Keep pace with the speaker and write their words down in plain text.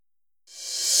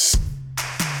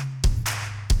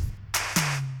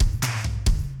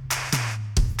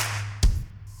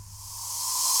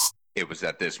It was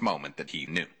at this moment that he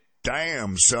knew.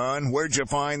 Damn, son, where'd you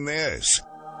find this?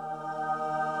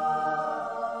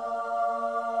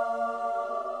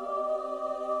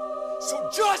 So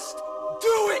just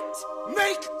do it!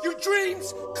 Make your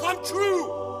dreams come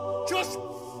true! Just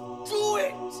do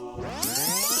it!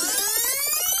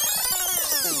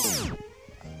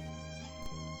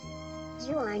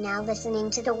 You are now listening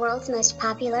to the world's most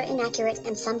popular, inaccurate,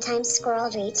 and sometimes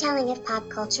squirreled retelling of pop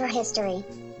culture history.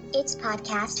 It's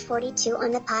podcast 42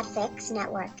 on the Podfix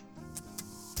Network.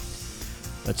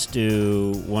 Let's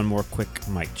do one more quick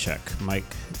mic check. Mic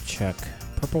check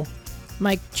purple.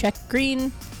 Mic check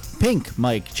green. Pink.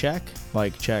 Mic check.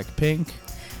 Mic check pink.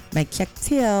 Mic check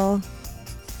teal.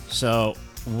 So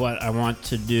what I want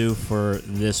to do for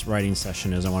this writing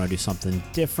session is I want to do something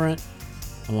different.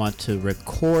 I want to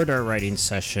record our writing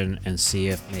session and see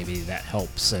if maybe that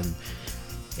helps. And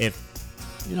if,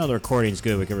 the recording's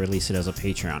good, we can release it as a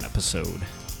Patreon episode.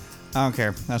 I don't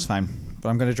care. That's fine. But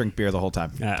I'm going to drink beer the whole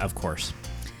time. Of course.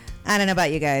 I don't know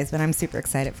about you guys, but I'm super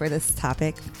excited for this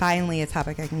topic. Finally, a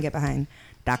topic I can get behind.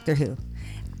 Doctor Who.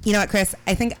 You know what, Chris?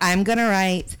 I think I'm going to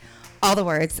write all the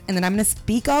words, and then I'm going to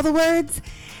speak all the words.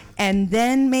 And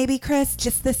then maybe, Chris,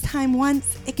 just this time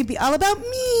once, it could be all about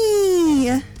me.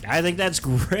 I think that's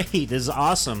great. This is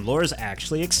awesome. Laura's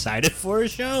actually excited for a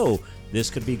show.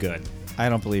 This could be good. I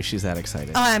don't believe she's that excited.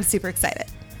 Oh, I'm super excited.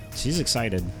 She's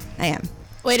excited. I am.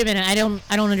 Wait a minute. I don't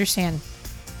understand.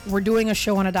 We're doing a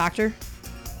show on a doctor?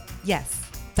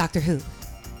 Yes. Doctor Who.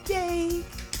 Yay.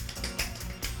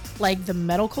 Like the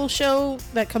medical show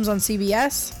that comes on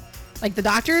CBS? Like the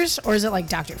doctors? Or is it like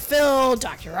Dr. Phil,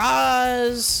 Dr.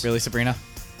 Oz? Really, Sabrina?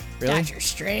 Really? Doctor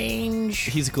Strange?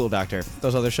 He's a cool doctor.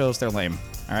 Those other shows, they're lame.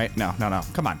 All right? No.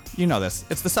 Come on. You know this.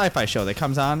 It's the sci-fi show that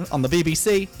comes on the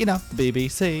BBC. The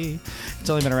BBC. It's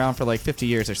only been around for like 50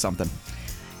 years or something.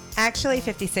 Actually,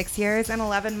 56 years and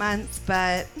 11 months,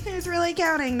 but who's really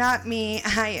counting? Not me.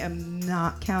 I am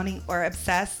not counting or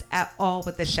obsessed at all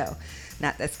with the show.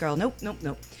 Not this girl. Nope.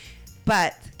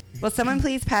 But will someone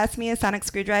please pass me a sonic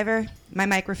screwdriver? My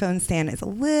microphone stand is a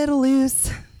little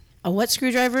loose. A what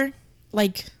screwdriver?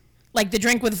 Like the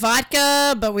drink with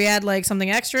vodka, but we add like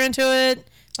something extra into it?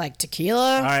 Like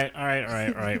tequila? All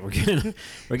right.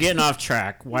 We're getting off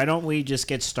track. Why don't we just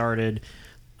get started?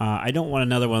 I don't want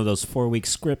another one of those 4-week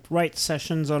script write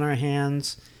sessions on our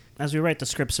hands. As we write the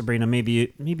script, Sabrina,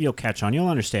 maybe you'll catch on. You'll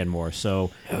understand more. So,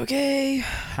 okay.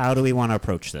 How do we want to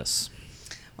approach this?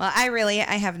 Well,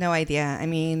 I have no idea. I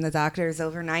mean, the doctor is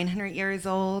over 900 years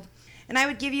old. And I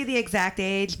would give you the exact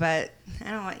age, but I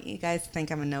don't want you guys to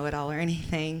think I'm a know-it-all or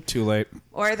anything. Too late.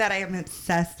 Or that I am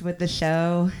obsessed with the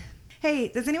show. Hey,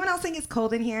 does anyone else think it's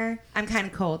cold in here? I'm kind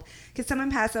of cold. Could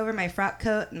someone pass over my frock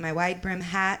coat and my wide brim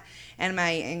hat and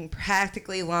my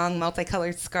impractically long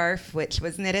multicolored scarf, which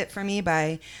was knitted for me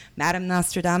by Madame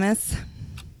Nostradamus?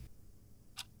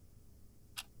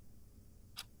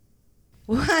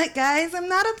 What, guys? I'm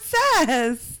not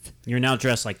obsessed. You're now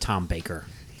dressed like Tom Baker.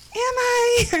 Am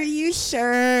I? Are you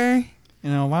sure? Why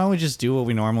don't we just do what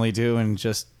we normally do and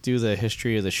just do the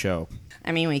history of the show?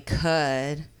 I mean, we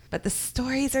could, but the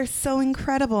stories are so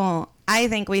incredible. I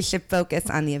think we should focus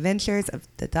on the adventures of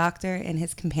the Doctor and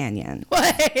his companion.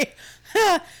 What?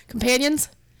 Companions?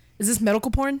 Is this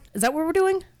medical porn? Is that what we're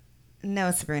doing?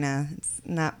 No, Sabrina, it's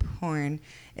not porn.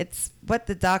 It's what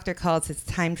the Doctor calls his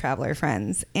time traveler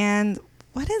friends. And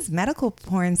what is medical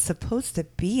porn supposed to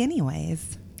be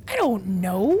anyways? I don't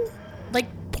know. Like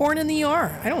porn in the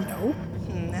ER. I don't know.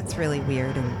 That's really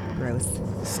weird and gross.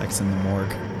 Sex in the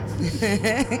morgue.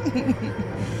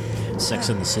 Sex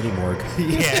in the City morgue.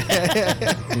 Yeah.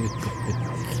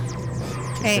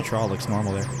 Hey. The trawl looks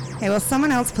normal there. Hey, will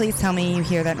someone else please tell me you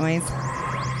hear that noise?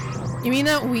 You mean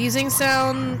that wheezing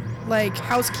sound like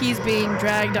house keys being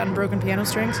dragged on broken piano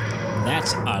strings?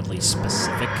 That's oddly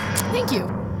specific. Thank you.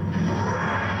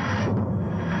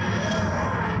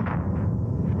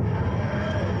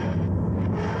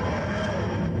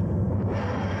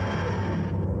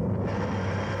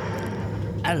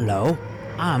 Hello,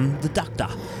 I'm the Doctor.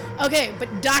 Okay,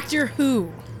 but Doctor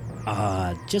Who?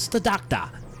 Just the Doctor.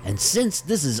 And since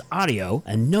this is audio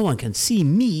and no one can see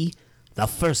me, the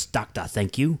first Doctor,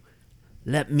 thank you.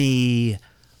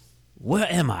 Where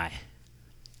am I?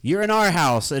 You're in our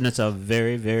house, and it's a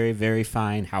very, very, very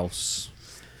fine house.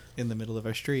 In the middle of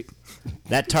our street.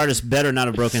 That TARDIS better not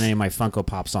have broken any of my Funko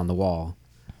Pops on the wall.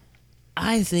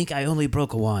 I think I only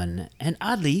broke one, and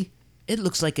oddly, it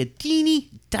looks like a teeny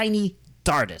tiny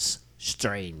TARDIS.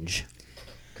 Strange.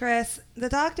 Chris, the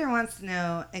Doctor wants to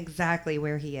know exactly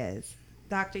where he is.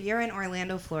 Doctor, you're in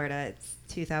Orlando, Florida. It's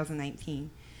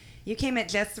 2019. You came at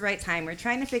just the right time. We're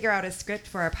trying to figure out a script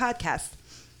for our podcast.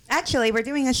 Actually, we're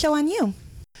doing a show on you.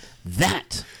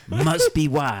 That must be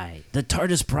why the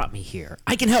TARDIS brought me here.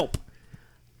 I can help.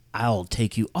 I'll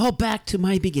take you all back to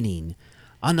my beginning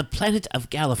on the planet of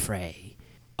Gallifrey.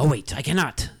 Oh, wait, I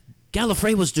cannot.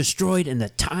 Gallifrey was destroyed in the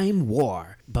Time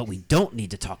War, but we don't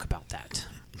need to talk about that.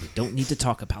 We don't need to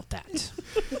talk about that.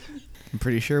 I'm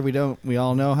pretty sure we don't. We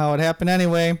all know how it happened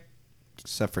anyway.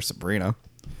 Except for Sabrina.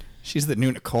 She's the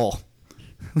new Nicole.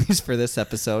 At least for this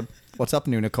episode. What's up,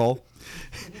 new Nicole?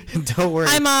 Don't worry.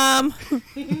 Hi, Mom.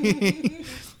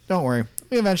 Don't worry.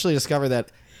 We eventually discovered that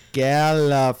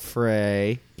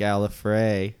Gallifrey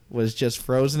was just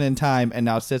frozen in time and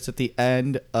now sits at the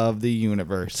end of the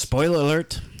universe. Spoiler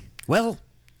alert. Well,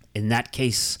 in that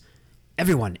case,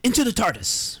 everyone into the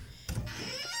TARDIS.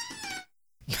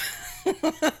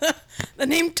 The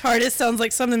name TARDIS sounds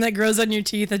like something that grows on your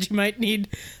teeth that you might need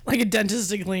like a dentist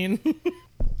to clean.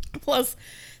 Plus,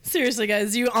 seriously,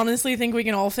 guys, do you honestly think we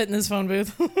can all fit in this phone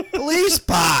booth? Police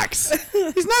box!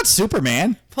 He's not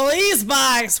Superman. Police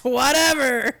box,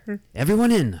 whatever.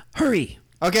 Everyone in. Hurry.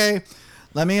 Okay,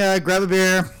 let me grab a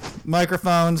beer,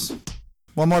 microphones,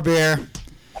 one more beer,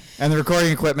 and the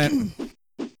recording equipment.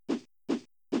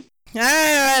 All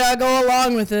right, I'll go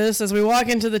along with this as we walk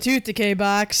into the tooth decay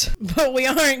box. But we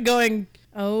aren't going,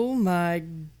 oh my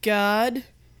God,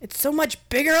 it's so much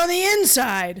bigger on the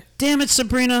inside. Damn it,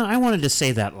 Sabrina. I wanted to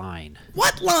say that line.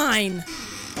 What line?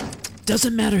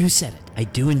 Doesn't matter who said it. I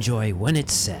do enjoy when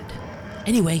it's said.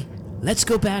 Anyway, let's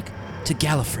go back to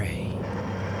Gallifrey.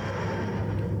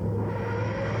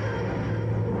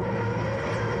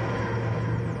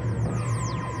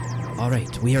 All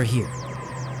right, we are here.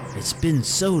 It's been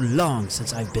so long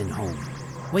since I've been home.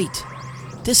 Wait,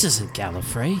 this isn't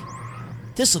Gallifrey.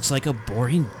 This looks like a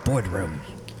boring boardroom.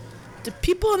 Do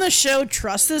people on the show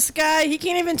trust this guy? He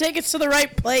can't even take us to the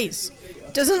right place.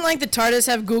 Doesn't like the TARDIS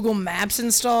have Google Maps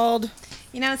installed?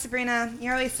 You know, Sabrina,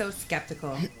 you're always so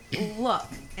skeptical. Look,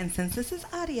 and since this is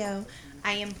audio,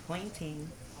 I am pointing.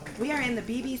 We are in the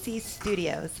BBC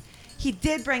studios. He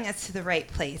did bring us to the right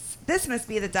place. This must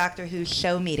be the Doctor Who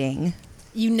show meeting.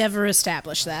 You never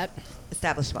established that.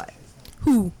 Established what?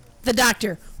 Who? The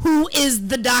Doctor. Who is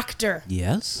the Doctor?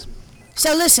 Yes?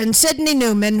 So listen, Sidney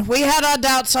Newman, we had our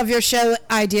doubts of your show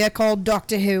idea called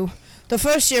Doctor Who. The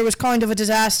first year was kind of a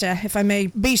disaster, if I may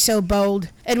be so bold.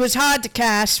 It was hard to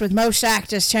cast, with most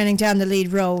actors turning down the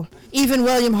lead role. Even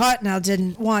William Hartnell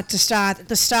didn't want to star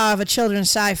the star of a children's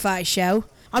sci-fi show.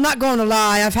 I'm not going to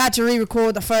lie, I've had to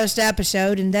re-record the first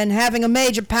episode, and then having a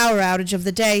major power outage of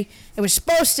the day it was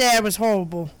supposed to air was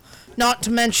horrible. Not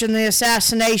to mention the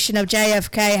assassination of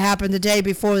JFK happened the day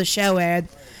before the show aired.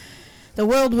 The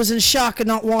world was in shock and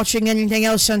not watching anything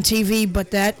else on TV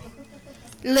but that.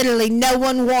 Literally, no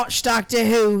one watched Doctor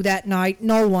Who that night.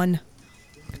 No one.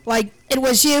 Like, it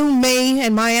was you, me,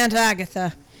 and my Aunt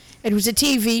Agatha. It was a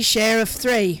TV share of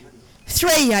 3.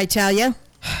 3, I tell you.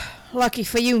 Lucky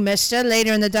for you, mister.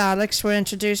 Later in the Daleks were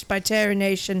introduced by Terry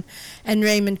Nation and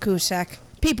Raymond Cusack.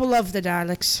 People love the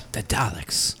Daleks. The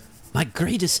Daleks. My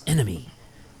greatest enemy.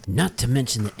 Not to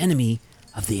mention the enemy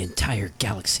of the entire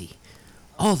galaxy.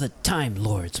 All the Time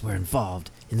Lords were involved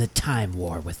in the Time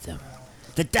War with them.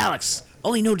 The Daleks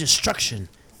only know destruction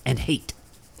and hate.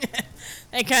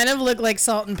 They kind of look like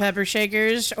Salt and Pepper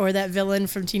Shakers or that villain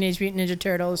from Teenage Mutant Ninja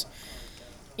Turtles.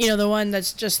 You know, the one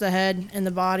that's just the head and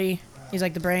the body. He's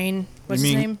like the brain. What's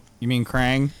his name? You mean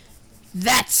Krang?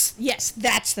 That's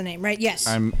the name, right? Yes.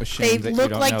 I'm ashamed that you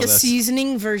look don't like know the this.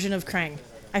 seasoning version of Krang.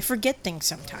 I forget things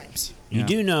sometimes. You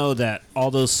do know that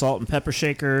all those Salt and Pepper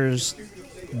Shakers,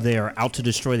 they are out to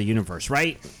destroy the universe,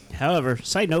 right? However,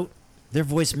 side note, their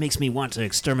voice makes me want to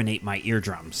exterminate my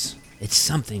eardrums. It's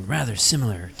something rather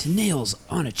similar to nails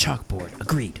on a chalkboard.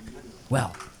 Agreed.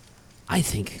 Well, I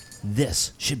think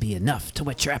this should be enough to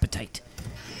whet your appetite.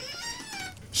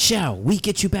 Shall we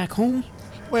get you back home?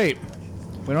 Wait,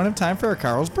 we don't have time for a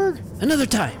Carlsberg? Another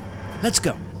time. Let's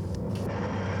go.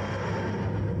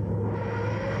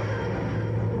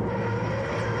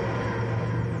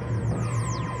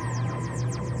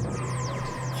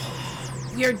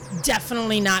 You're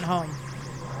definitely not home.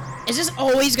 Is this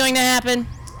always going to happen?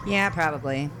 Yeah,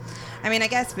 probably. I mean, I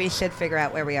guess we should figure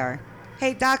out where we are.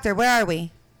 Hey, Doctor, where are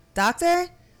we? Doctor?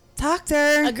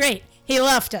 Doctor? Great. He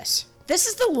left us. This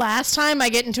is the last time I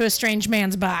get into a strange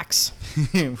man's box.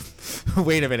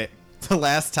 Wait a minute. The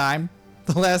last time?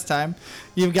 The last time?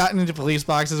 You've gotten into police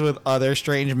boxes with other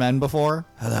strange men before?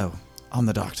 Hello, I'm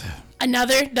the Doctor.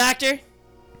 Another Doctor?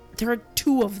 There are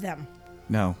 2 of them.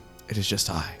 No, it is just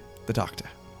I, the Doctor.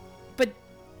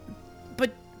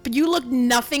 But you look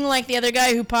nothing like the other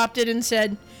guy who popped in and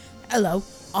said, "Hello,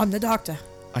 I'm the Doctor."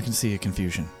 I can see your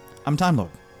confusion. I'm Time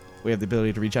Lord. We have the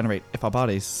ability to regenerate if our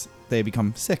bodies, they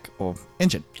become sick or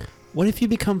injured. What if you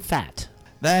become fat?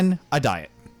 Then I diet.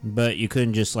 But you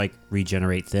couldn't just, like,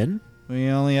 regenerate thin? We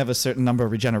only have a certain number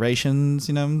of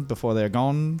regenerations, before they're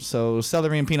gone, so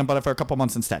celery and peanut butter for a couple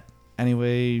months instead.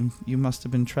 Anyway, you must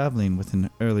have been traveling with an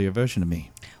earlier version of me.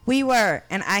 We were,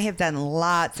 and I have done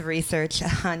lots of research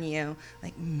on you.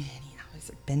 Like many hours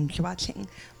of binge watching.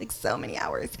 Like so many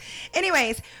hours.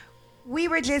 Anyways, we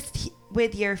were just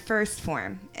with your first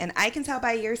form, and I can tell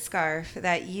by your scarf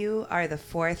that you are the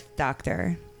 4th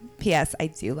Doctor. P.S. I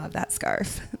do love that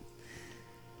scarf.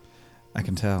 I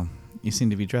can tell. You seem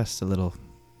to be dressed a little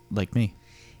like me.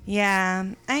 Yeah,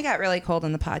 I got really cold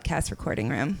in the podcast recording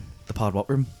room. The pod what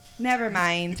room? Never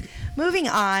mind. Moving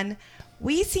on.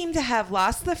 We seem to have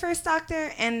lost the first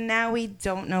Doctor, and now we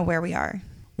don't know where we are.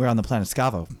 We're on the planet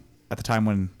Scavo, at the time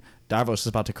when Davros is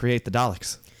about to create the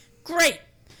Daleks. Great.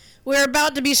 We're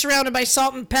about to be surrounded by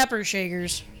salt and pepper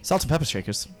shakers. Salt and pepper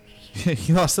shakers?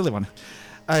 You are a silly one.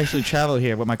 I actually travel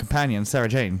here with my companion, Sarah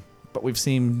Jane, but we've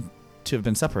seemed to have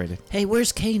been separated. Hey,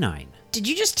 where's K9? Did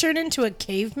you just turn into a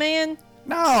caveman?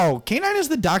 No, K9 is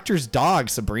the Doctor's dog,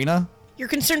 Sabrina. You're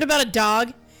concerned about a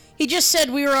dog? He just said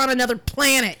we were on another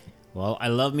planet. Well, I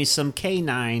love me some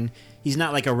K9. He's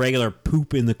not like a regular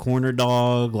poop in the corner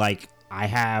dog like I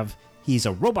have. He's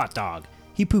a robot dog.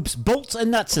 He poops bolts and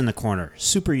nuts in the corner.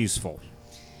 Super useful.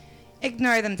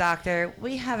 Ignore them, Doctor.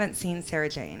 We haven't seen Sarah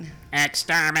Jane.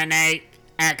 Exterminate!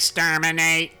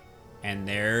 Exterminate! And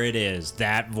there it is,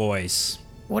 that voice.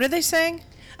 What are they saying?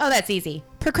 Oh, that's easy.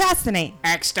 Procrastinate.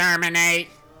 Exterminate!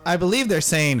 I believe they're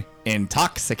saying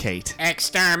intoxicate.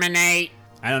 Exterminate!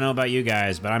 I don't know about you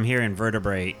guys, but I'm hearing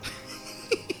vertebrate.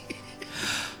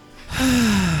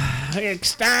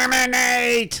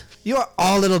 Exterminate! You are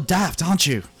all a little daft, aren't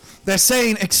you? They're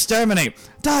saying exterminate.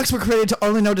 Dogs were created to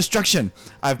only know destruction.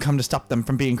 I've come to stop them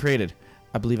from being created.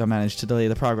 I believe I managed to delay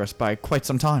the progress by quite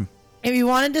some time. If you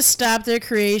wanted to stop their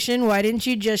creation, why didn't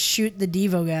you just shoot the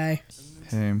Devo guy?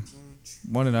 Hey,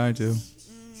 what did I do?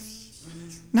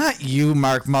 Not you,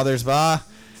 Mark Mothersbaugh.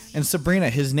 And Sabrina,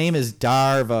 his name is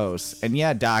Darvos. And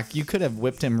yeah, Doc, you could have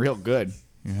whipped him real good.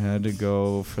 You had to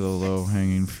go for the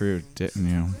low-hanging fruit, didn't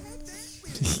you?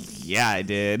 Yeah, I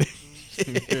did.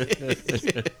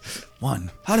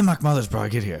 1. How did Mark Mothersbaugh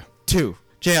get here? 2.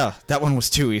 JL, that one was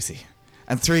too easy.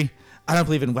 And 3. I don't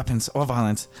believe in weapons or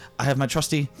violence. I have my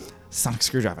trusty sonic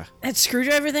screwdriver. That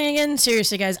screwdriver thing again?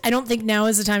 Seriously, guys, I don't think now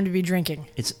is the time to be drinking.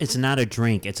 It's not a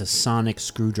drink, it's a sonic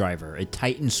screwdriver. It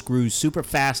tightens screws super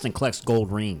fast and collects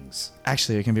gold rings.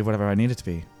 Actually, it can be whatever I need it to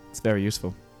be. It's very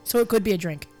useful. So it could be a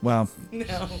drink. Well,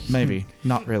 No. maybe.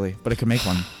 Not really, but it could make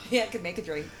one. Yeah, it could make a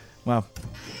drink. Well,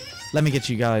 let me get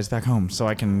you guys back home so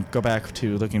I can go back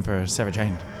to looking for Sarah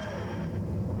Jane.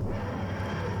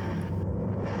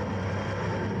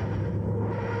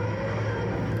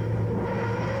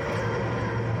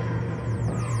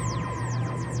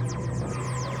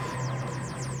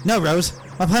 No, Rose.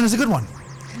 My plan is a good one.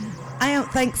 I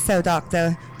don't think so,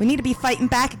 Doctor. We need to be fighting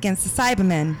back against the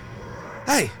Cybermen.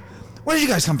 Hey, where did you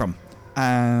guys come from?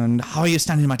 And how are you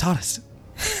standing my TARDIS?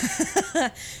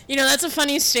 You know, that's a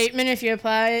funny statement if you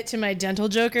apply it to my dental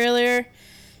joke earlier.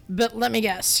 But let me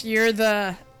guess, you're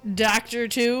the doctor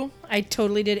too? I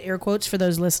totally did air quotes for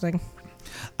those listening.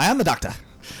 I am the Doctor.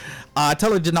 I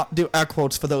totally did not do air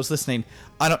quotes for those listening.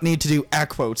 I don't need to do air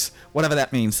quotes, whatever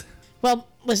that means. Well,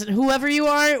 listen, whoever you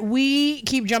are, we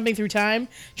keep jumping through time,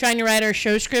 trying to write our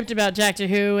show script about Doctor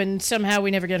Who, and somehow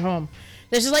we never get home.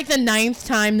 This is like the 9th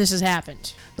time this has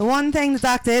happened. The one thing the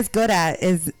Doctor is good at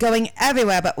is going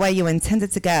everywhere but where you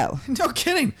intended to go. No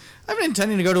kidding. I've been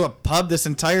intending to go to a pub this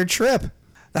entire trip.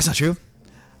 That's not true.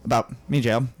 About me,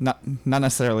 Jail. Not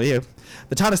necessarily you.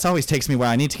 The TARDIS always takes me where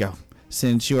I need to go.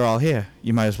 Since you are all here,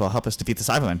 you might as well help us defeat the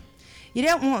Cybermen. You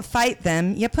don't want to fight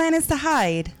them. Your plan is to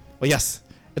hide. Well, yes.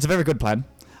 It's a very good plan.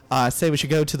 I say we should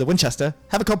go to the Winchester,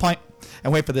 have a cold pint,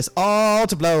 and wait for this all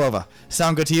to blow over.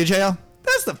 Sound good to you, JL?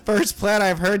 That's the first plan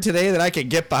I've heard today that I can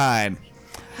get behind.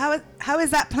 How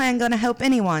is that plan going to help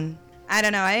anyone? I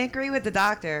don't know. I agree with the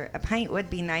Doctor. A pint would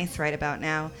be nice right about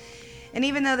now. And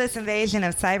even though this invasion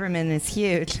of Cybermen is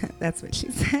huge, that's what she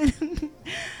said.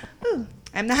 Ooh,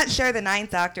 I'm not sure the 9th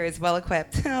Doctor is well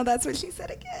equipped. Oh, that's what she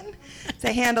said again.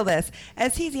 To handle this,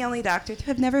 as he's the only Doctor to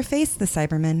have never faced the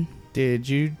Cybermen. Did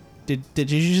you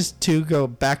just two go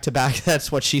back to back?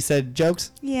 That's what she said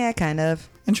jokes? Yeah, kind of.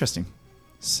 Interesting.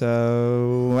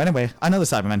 So, anyway, I know the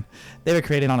Cybermen. They were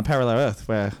created on a parallel Earth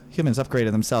where humans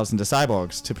upgraded themselves into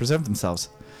cyborgs to preserve themselves.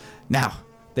 Now,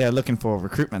 they're looking for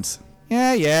recruitments.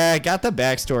 Yeah, got the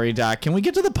backstory, Doc. Can we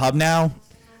get to the pub now?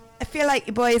 I feel like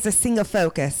you boys are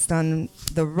single-focused on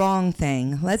the wrong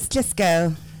thing. Let's just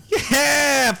go.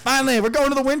 Yeah, finally, we're going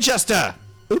to the Winchester.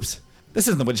 Oops, this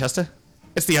isn't the Winchester.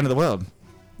 It's the end of the world.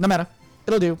 No matter,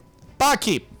 it'll do.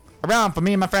 Barkeep, around for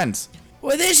me and my friends.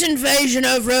 With this invasion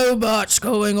of robots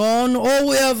going on, all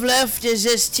we have left is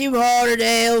this two-hearted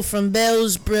ale from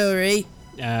Bell's Brewery.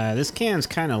 This can's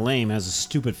kind of lame. Has a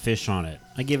stupid fish on it.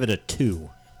 I give it a 2.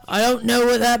 I don't know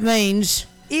what that means.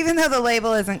 Even though the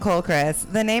label isn't cool, Chris,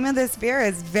 the name of this beer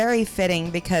is very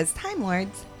fitting because Time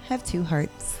Lords have 2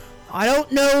 hearts. I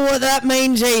don't know what that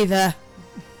means either.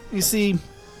 You see,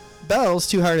 Bell's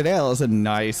Two-Hearted Ale is a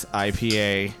nice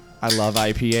IPA. I love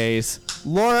IPAs.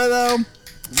 Laura, though,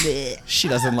 she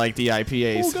doesn't like the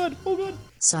IPAs. Oh good.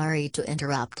 Sorry to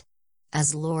interrupt.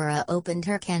 As Laura opened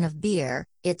her can of beer,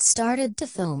 it started to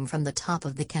foam from the top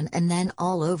of the can and then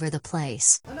all over the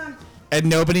place. And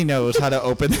nobody knows how to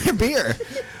open their beer.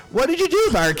 What did you do,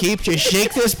 barkeep? Just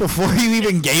shake this before you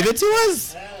even gave it to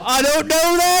us? I don't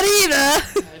know that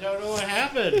either. I don't know what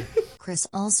happened. Chris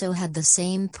also had the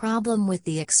same problem with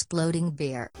the exploding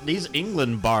beer. These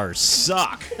England bars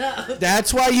suck.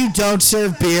 That's why you don't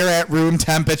serve beer at room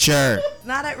temperature.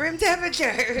 Not at room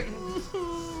temperature.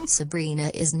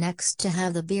 Sabrina is next to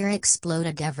have the beer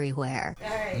exploded everywhere.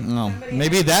 No,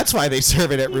 maybe that's why they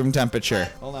serve it at room temperature.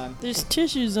 Hold on. There's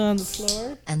tissues on the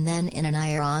floor. And then in an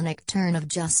ironic turn of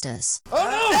justice,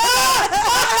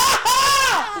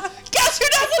 Guess who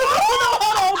doesn't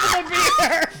know how to open a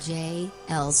beer?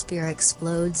 JL's beer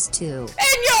explodes too.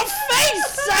 In your face,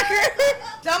 sucker!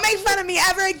 Don't make fun of me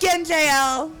ever again,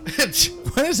 JL.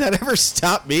 When does that ever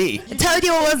stop me? I told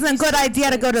you it wasn't a good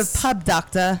idea to go to the pub,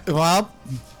 Doctor. Well,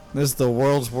 this is the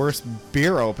world's worst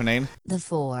beer opening. The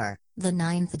 4, the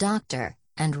 9th Doctor,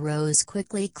 and Rose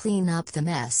quickly clean up the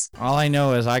mess. All I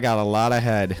know is I got a lot of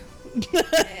head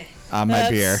on my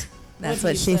beer. That's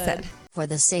what she said. For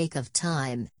the sake of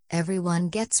time, everyone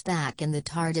gets back in the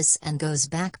TARDIS and goes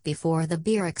back before the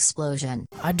beer explosion.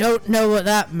 I don't know what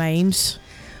that means.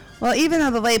 Well, even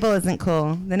though the label isn't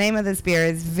cool, the name of this beer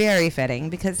is very fitting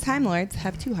because Time Lords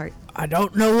have 2 hearts. I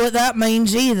don't know what that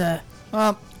means either.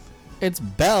 Well, it's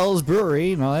Bell's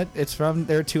Brewery. You know, it's from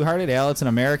their Two-Hearted Ale. It's an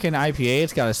American IPA.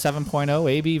 It's got a 7.0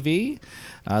 ABV.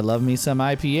 I love me some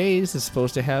IPAs. It's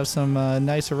supposed to have some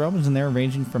nice aromas in there,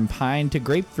 ranging from pine to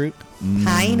grapefruit.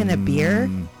 Pine in a beer?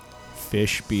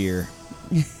 Fish beer.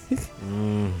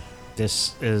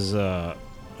 This is, I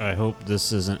hope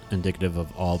this isn't indicative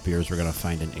of all beers we're going to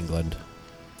find in England.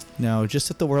 No, just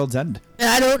at the world's end.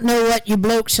 I don't know what you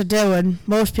blokes are doing.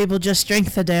 Most people just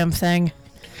drink the damn thing.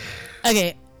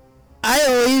 Okay, I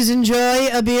always enjoy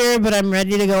a beer, but I'm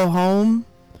ready to go home.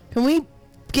 Can we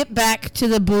get back to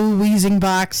the blue wheezing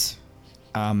box?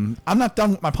 I'm not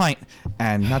done with my pint,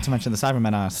 and not to mention the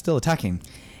Cybermen are still attacking.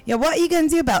 Yeah, what are you going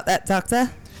to do about that,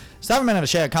 Doctor? Cybermen have a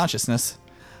shared consciousness.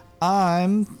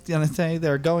 I'm gonna say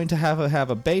they're going to have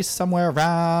a base somewhere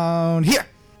around here.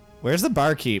 Where's the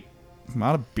barkeep? I'm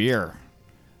out of beer.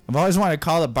 I've always wanted to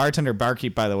call the bartender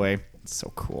barkeep, by the way. It's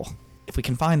so cool. If we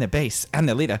can find their base and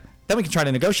their leader, then we can try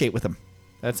to negotiate with them.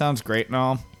 That sounds great and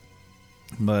all.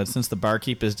 But since the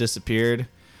barkeep has disappeared,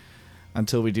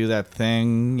 until we do that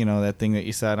thing, you know, that thing that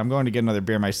you said, I'm going to get another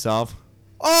beer myself.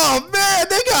 Oh, man,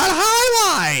 they got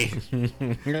Highlight!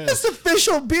 That's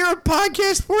official Beer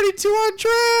Podcast 42 on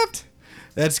draft.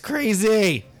 That's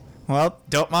crazy. Well,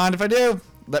 don't mind if I do.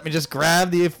 Let me just grab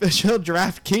the official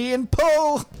draft key and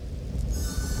pull.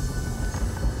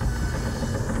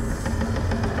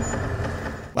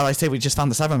 Well, I say we just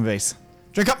found the Cyberman base.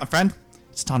 Drink up, my friend.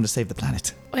 It's time to save the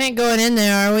planet. We ain't going in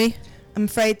there, are we? I'm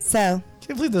afraid so.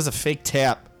 Can't believe there's a fake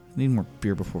tap. I need more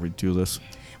beer before we do this.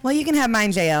 Well, you can have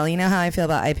mine, JL. You know how I feel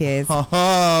about IPAs.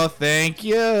 Oh, thank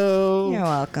you. You're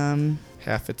welcome.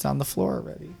 Half it's on the floor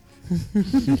already.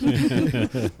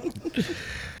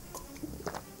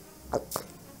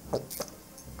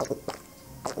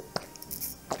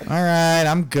 All right,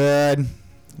 I'm good.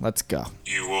 Let's go.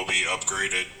 You will be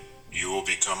upgraded. You will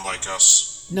become like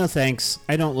us. No thanks.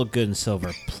 I don't look good in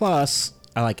silver. Plus,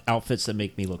 I like outfits that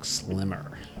make me look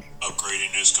slimmer.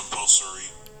 Upgrading is compulsory.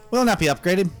 We'll not be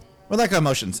upgraded. We're like our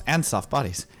emotions and soft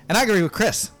bodies. And I agree with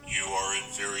Chris. You are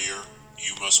inferior.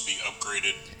 You must be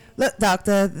upgraded. Look,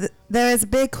 Doctor, there is a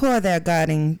big core there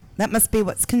guarding. That must be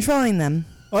what's controlling them.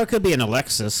 Or it could be an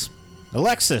Alexis.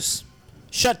 Alexis!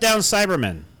 Shut down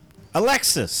Cybermen!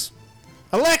 Alexis!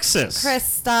 Alexis! Chris,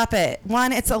 stop it.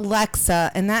 One, it's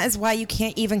Alexa, and that is why you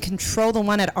can't even control the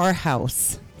one at our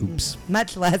house. Oops.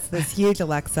 Much less this huge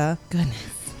Alexa.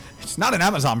 Goodness. It's not an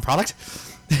Amazon product.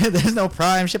 There's no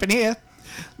Prime shipping here.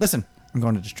 Listen, I'm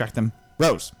going to distract them.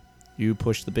 Rose, you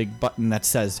push the big button that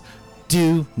says,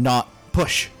 do not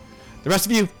push. The rest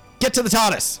of you, get to the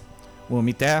TARDIS. We'll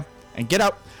meet there and get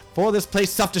out before this place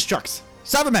self-destructs.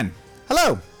 Cybermen,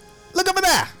 hello. Look over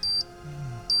there.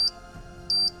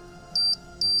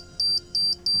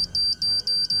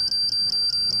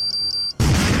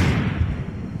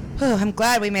 Oh, I'm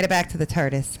glad we made it back to the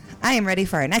TARDIS. I am ready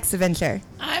for our next adventure.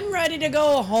 I'm ready to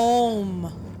go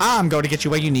home. I'm going to get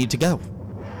you where you need to go.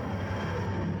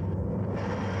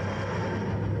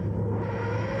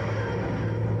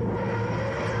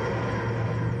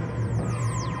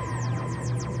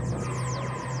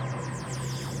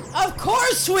 Of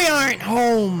course we aren't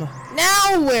home.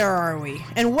 Now where are we?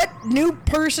 And what new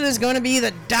person is going to be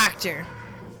the doctor?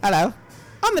 Hello,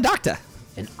 I'm the doctor.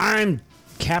 And I'm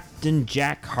Captain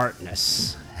Jack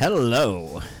Hartness.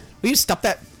 Hello. Will you stop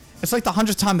that? It's like the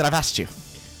 100th time that I've asked you.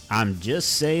 I'm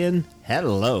just saying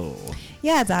hello.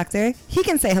 Yeah, Doctor. He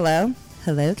can say hello.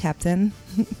 Hello, Captain.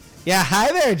 Yeah,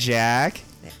 hi there, Jack.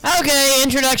 Okay,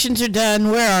 introductions are done.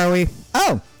 Where are we?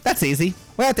 Oh, that's easy.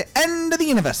 We're at the end of the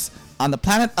universe, on the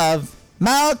planet of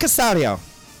Malcasario.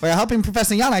 We're helping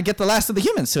Professor Yana get the last of the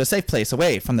humans to a safe place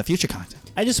away from the future kind.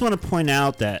 I just want to point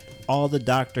out that all the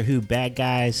Doctor Who bad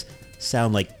guys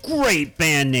sound like great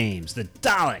band names. The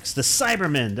Daleks, the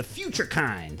Cybermen, the Future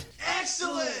Kind.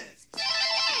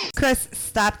 Chris,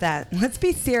 stop that. Let's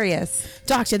be serious.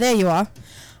 Doctor, there you are.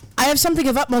 I have something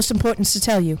of utmost importance to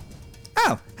tell you.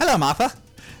 Oh, hello, Martha.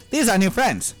 These are new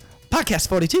friends. Podcast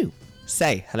 42.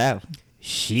 Say hello.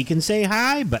 She can say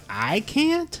hi, but I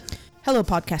can't? Hello,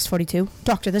 Podcast 42.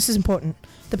 Doctor, this is important.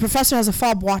 The professor has a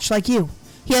fob watch like you.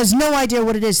 He has no idea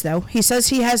what it is, though. He says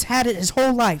he has had it his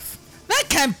whole life. That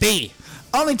can't be.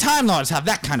 Only Time Lords have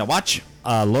that kind of watch.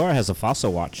 Laura has a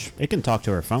fossil watch. It can talk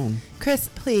to her phone. Chris,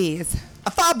 please. A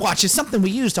fob watch is something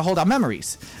we use to hold our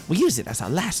memories. We use it as our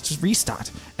last restart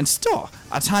and store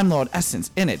our Time Lord essence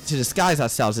in it to disguise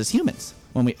ourselves as humans.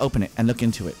 When we open it and look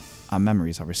into it, our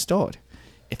memories are restored.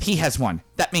 If he has one,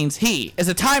 that means he is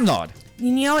a Time Lord.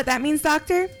 You know what that means,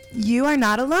 Doctor? You are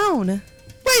not alone.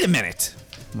 Wait a minute.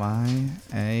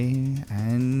 Y-A-N-A.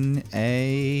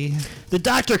 The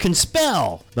Doctor can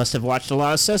spell. Must have watched a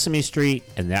lot of Sesame Street.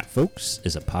 And that, folks,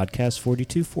 is a Podcast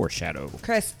 42 foreshadow.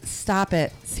 Chris, stop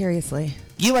it. Seriously.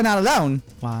 You are not alone.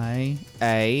 Y-A-N-A.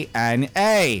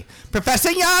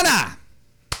 Professor Yana!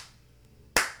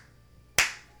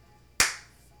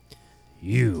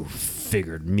 You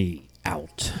figured me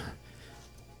out.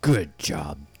 Good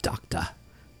job, Doctor.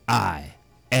 I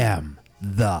am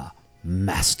the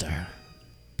Master.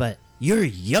 But you're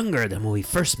younger than when we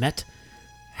first met.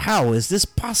 How is this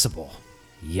possible?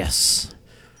 Yes,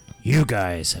 you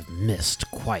guys have missed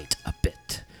quite a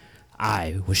bit.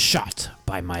 I was shot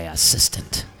by my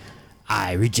assistant.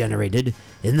 I regenerated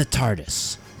in the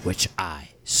TARDIS, which I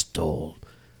stole.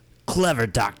 Clever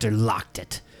doctor locked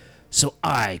it, so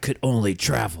I could only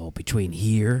travel between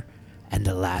here and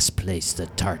the last place the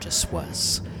TARDIS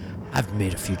was. I've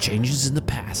made a few changes in the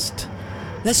past.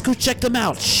 Let's go check them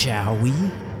out, shall we?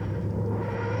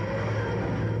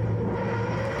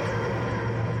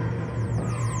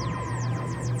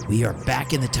 We are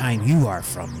back in the time you are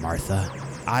from, Martha.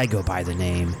 I go by the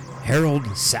name Harold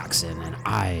Saxon, and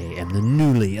I am the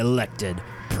newly elected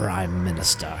Prime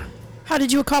Minister. How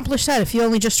did you accomplish that if you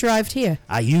only just arrived here?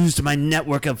 I used my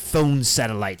network of phone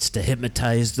satellites to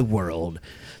hypnotize the world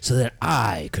so that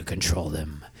I could control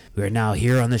them. We are now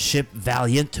here on the ship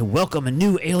Valiant to welcome a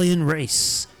new alien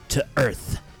race to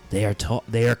Earth. They are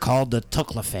called the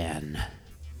Toclafan.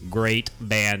 Great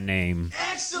band name.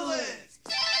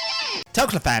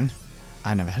 Toclafan?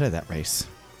 I never heard of that race.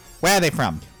 Where are they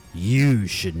from? You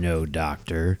should know,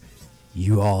 Doctor.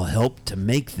 You all helped to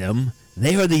make them.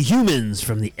 They are the humans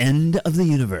from the end of the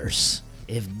universe.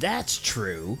 If that's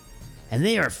true, and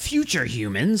they are future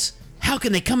humans, how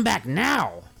can they come back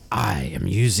now? I am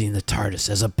using the TARDIS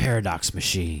as a paradox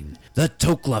machine. The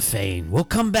Toclafane will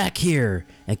come back here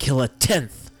and kill 1/10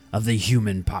 of the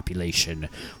human population.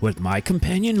 With my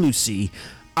companion Lucy,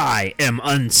 I am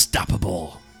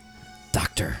unstoppable.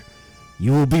 Doctor,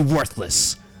 you will be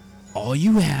worthless. All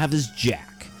you have is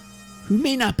Jack, who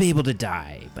may not be able to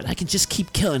die, but I can just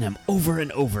keep killing him over and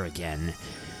over again.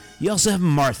 You also have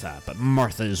Martha, but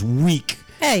Martha is weak.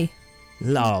 Hey.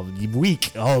 Oh,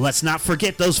 weak. Oh, let's not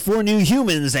forget those 4 new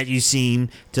humans that you seem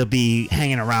to be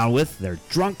hanging around with. They're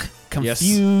drunk,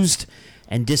 confused,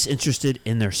 and disinterested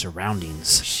in their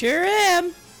surroundings. Sure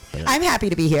am. I'm happy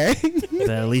to be here. But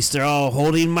at least they're all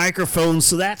holding microphones,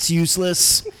 so that's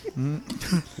useless.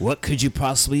 What could you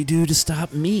possibly do to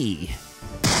stop me?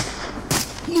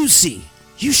 Lucy,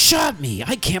 you shot me.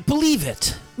 I can't believe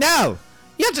it. No!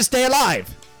 You have to stay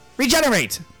alive!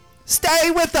 Regenerate! Stay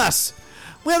with us!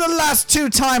 We're the last 2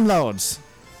 Time Lords!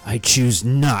 I choose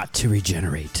not to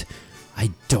regenerate. I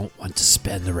don't want to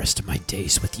spend the rest of my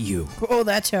days with you. Oh,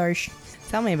 that's harsh.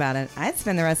 Tell me about it. I'd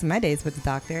spend the rest of my days with the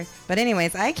doctor. But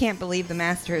anyways, I can't believe the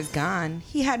master is gone.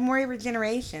 He had more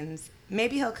regenerations.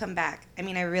 Maybe he'll come back. I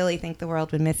mean, I really think the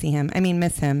world would miss him.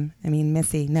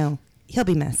 Missy. No, he'll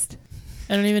be missed.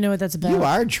 I don't even know what that's about. You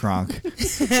are drunk.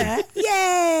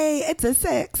 Yay! It's a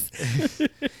 6.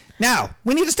 Now,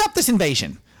 we need to stop this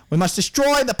invasion. We must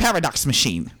destroy the Paradox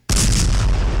Machine.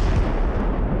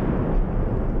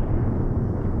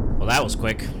 Well, that was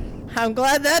quick. I'm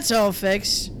glad that's all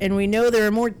fixed, and we know there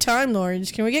are more Time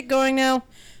Lords. Can we get going now?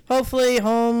 Hopefully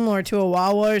home or to a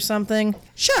Wawa or something.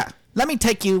 Sure. Let me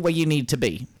take you where you need to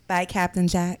be. Bye, Captain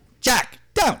Jack. Jack,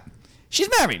 don't. She's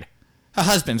married. Her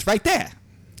husband's right there.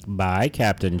 Bye,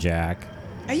 Captain Jack.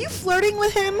 Are you flirting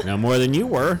with him? No more than you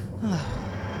were.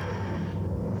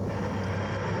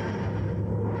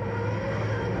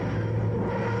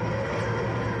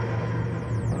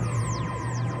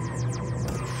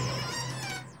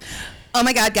 Oh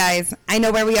my god, guys. I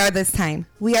know where we are this time.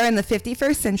 We are in the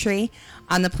 51st century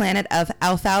on the planet of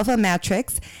Alfalfa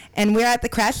Matrix, and we're at the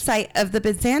crash site of the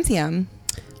Byzantium.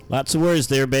 Lots of words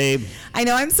there, babe. I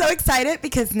know, I'm so excited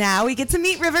because now we get to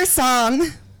meet River Song.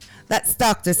 That's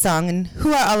Dr. Song, and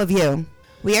who are all of you?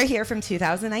 We are here from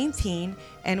 2019,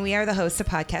 and we are the hosts of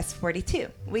Podcast 42.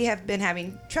 We have been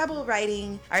having trouble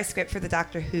writing our script for the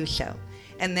Doctor Who show.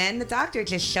 And then the doctor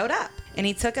just showed up, and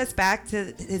he took us back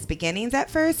to his beginnings at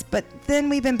first, but then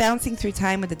we've been bouncing through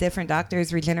time with the different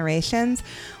doctors' regenerations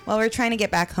while we're trying to get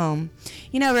back home.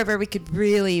 You know, River, we could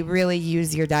really, really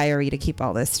use your diary to keep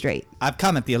all this straight. I've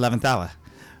come at the 11th hour.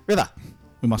 River,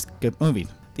 we must get moving.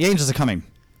 The angels are coming.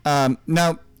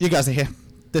 No, you guys are here.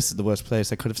 This is the worst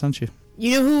place I could have sent you.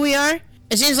 You know who we are?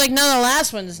 It seems like none of the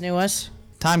last ones knew us.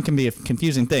 Time can be a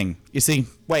confusing thing. You see,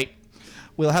 wait.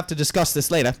 We'll have to discuss this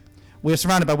later. We're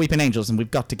surrounded by weeping angels, and we've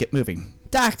got to get moving.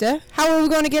 Doctor, how are we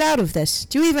going to get out of this?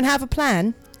 Do you even have a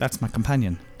plan? That's my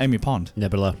companion, Amy Pond.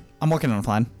 Nebula. I'm working on a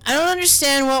plan. I don't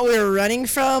understand what we're running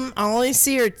from. I only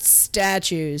see are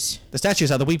statues. The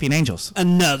statues are the weeping angels.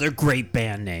 Another great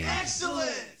band name.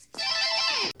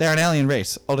 They're an alien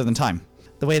race, older than time.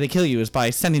 The way they kill you is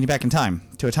by sending you back in time,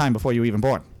 to a time before you were even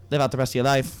born. Live out the rest of your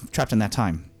life, trapped in that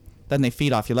time. Then they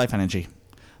feed off your life energy.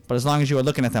 But as long as you are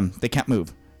looking at them, they can't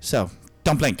move. So,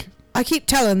 don't blink. I keep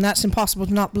telling him that's impossible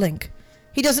to not blink.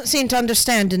 He doesn't seem to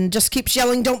understand and just keeps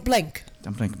yelling, don't blink.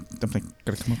 Don't blink. Don't blink.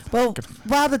 Gotta come up. Well,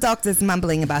 while the doctor's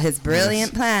mumbling about his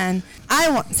brilliant plan,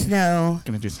 I want to know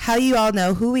how you all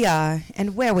know who we are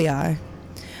and where we are.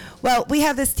 Well, we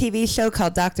have this TV show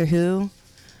called Doctor Who,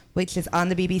 which is on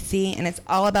the BBC, and it's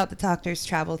all about the Doctor's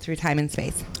travel through time and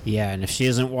space. Yeah, and if she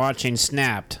isn't watching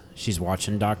Snapped, she's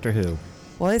watching Doctor Who.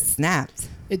 What is Snapped?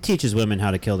 It teaches women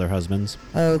how to kill their husbands.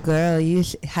 Oh, girl, you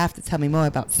have to tell me more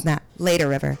about Snap later,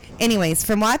 River. Anyways,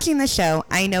 from watching the show,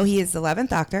 I know he is the 11th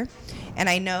Doctor, and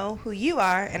I know who you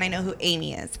are, and I know who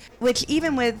Amy is. Which,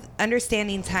 even with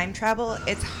understanding time travel,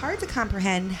 it's hard to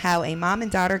comprehend how a mom and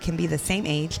daughter can be the same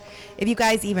age, if you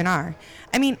guys even are.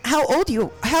 I mean, how old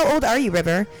are you,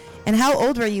 River? And how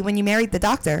old were you when you married the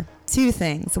Doctor? 2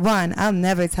 things. 1, I'll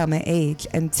never tell my age.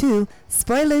 And 2,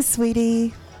 spoilers,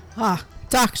 sweetie. Ah,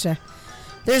 Doctor.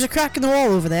 There's a crack in the wall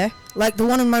over there, like the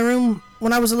one in my room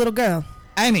when I was a little girl.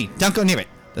 Amy, don't go near it.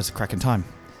 There's a crack in time.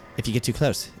 If you get too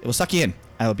close, it will suck you in,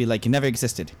 and it'll be like you never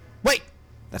existed. Wait!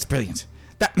 That's brilliant.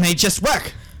 That may just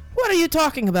work! What are you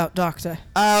talking about, Doctor?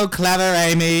 Oh, clever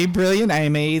Amy, brilliant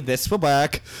Amy, this will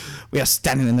work. We are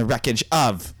standing in the wreckage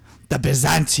of the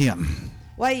Byzantium.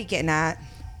 What are you getting at?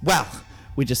 Well,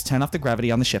 we just turn off the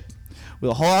gravity on the ship.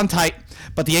 We'll hold on tight,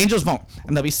 but the angels won't,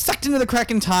 and they'll be sucked into the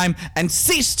crack in time and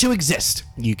cease to exist.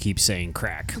 You keep saying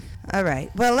crack. All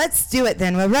right, well, let's do it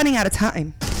then. We're running out of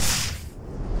time.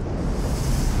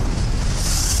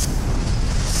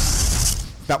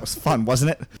 That was fun,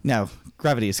 wasn't it? No,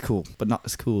 gravity is cool, but not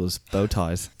as cool as bow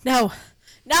ties. No,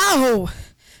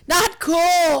 not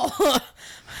cool.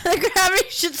 The gravity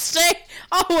should stay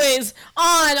always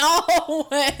on,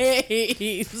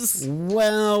 always.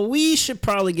 Well, we should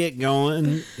probably get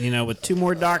going, with 2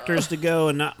 more doctors to go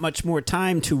and not much more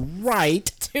time to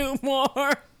write. 2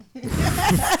 more.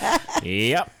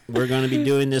 Yep, we're going to be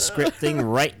doing this script thing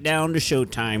right down to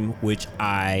showtime, which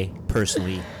I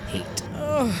personally hate.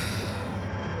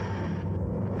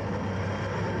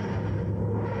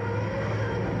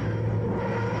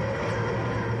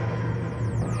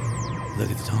 Look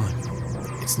at the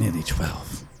time. It's nearly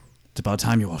 12. It's about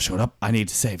time you all showed up. I need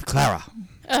to save Clara.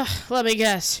 Let me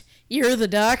guess. You're the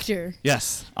Doctor.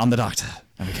 Yes, I'm the Doctor,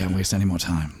 and we can't waste any more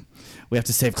time. We have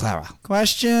to save Clara.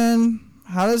 Question: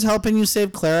 how does helping you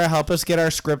save Clara help us get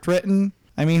our script written?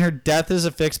 I mean, her death is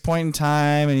a fixed point in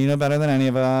time, and you know better than any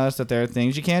of us that there are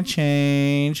things you can't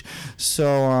change.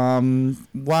 So,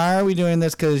 why are we doing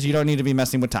this? Because you don't need to be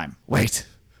messing with time. Wait,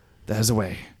 there's a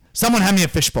way. Someone hand me a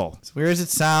fishbowl. As weird as it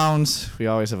sounds, we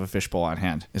always have a fishbowl on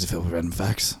hand. Is it filled with random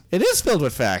facts? It is filled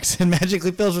with facts. It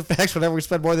magically fills with facts whenever we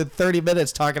spend more than 30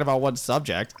 minutes talking about one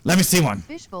subject. Let me see one.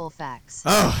 Fishbowl facts.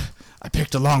 Oh, I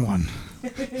picked a long one.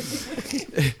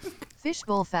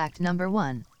 Fishbowl fact number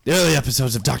 1. The early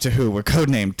episodes of Doctor Who were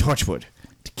codenamed Torchwood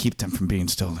to keep them from being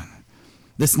stolen.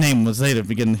 This name was later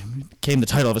became the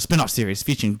title of a spin-off series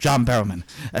featuring John Barrowman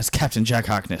as Captain Jack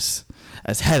Harkness,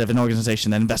 as head of an organization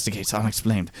that investigates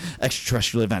unexplained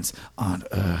extraterrestrial events on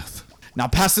Earth. Now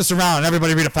pass this around and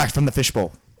everybody read a fact from the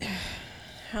fishbowl.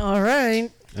 All right.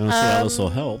 I don't see how this will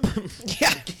help.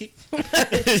 Yeah.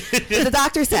 The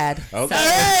doctor said.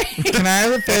 Okay. Can I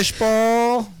have a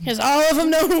fishbowl? Because all of them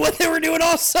know what they were doing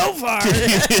all so far.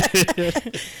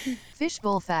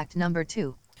 Fishbowl fact number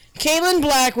 2. Caitlin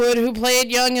Blackwood, who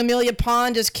played young Amelia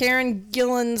Pond, is Karen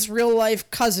Gillan's real-life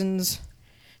cousins.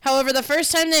 However, the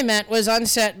first time they met was on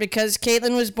set because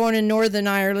Caitlin was born in Northern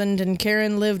Ireland and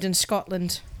Karen lived in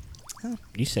Scotland.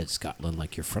 You said Scotland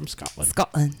like you're from Scotland.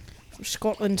 Scotland.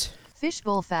 Scotland.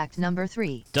 Fishbowl fact number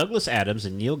 3. Douglas Adams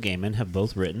and Neil Gaiman have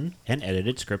both written and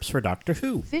edited scripts for Doctor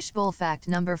Who. Fishbowl fact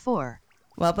number 4.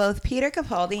 Well, both Peter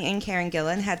Capaldi and Karen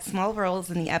Gillan had small roles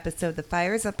in the episode The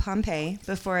Fires of Pompeii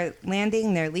before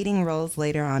landing their leading roles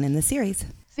later on in the series.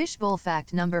 Fishbowl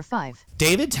fact number 5.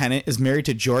 David Tennant is married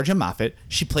to Georgia Moffat.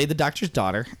 She played the Doctor's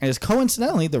daughter and is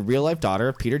coincidentally the real-life daughter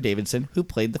of Peter Davidson, who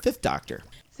played the 5th Doctor.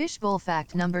 Fishbowl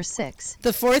fact number 6. The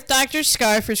 4th Doctor's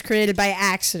scarf was created by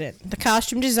accident. The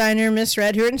costume designer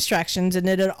misread her instructions and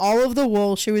knitted all of the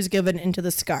wool she was given into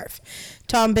the scarf.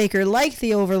 Tom Baker liked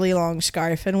the overly long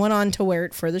scarf and went on to wear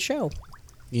it for the show.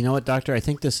 You know what, Doctor? I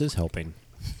think this is helping.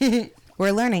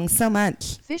 We're learning so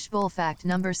much. Fishbowl fact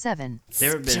number 7.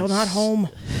 There have been Still not home.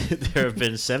 There have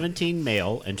been 17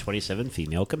 male and 27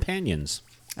 female companions.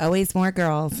 Always more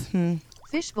girls.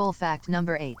 Fishbowl fact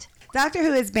number 8. Doctor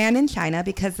Who is banned in China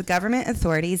because the government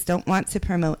authorities don't want to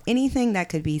promote anything that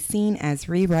could be seen as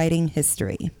rewriting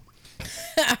history.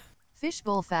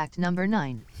 Fishbowl fact number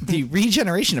 9. The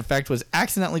regeneration effect was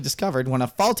accidentally discovered when a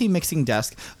faulty mixing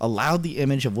desk allowed the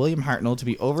image of William Hartnell to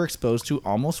be overexposed to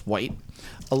almost white,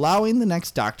 allowing the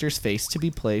next Doctor's face to be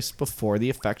placed before the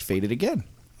effect faded again.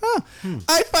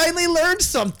 I finally learned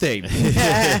something!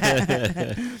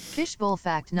 Fishbowl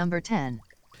fact number 10.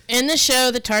 In the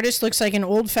show, the TARDIS looks like an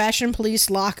old-fashioned police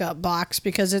lockup box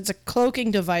because it's a cloaking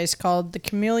device called the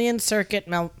chameleon circuit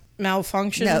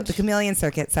malfunctioned. No, the chameleon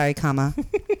circuit, sorry, comma.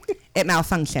 It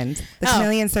malfunctioned. The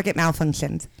chameleon circuit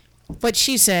malfunctioned. But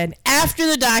she said, after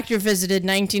the Doctor visited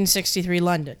 1963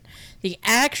 London, the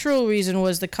actual reason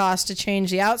was the cost to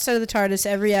change the outside of the TARDIS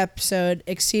every episode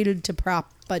exceeded to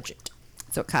prop budget.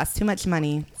 So it cost too much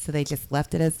money, so they just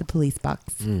left it as the police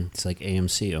box. It's like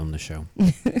AMC owned the show.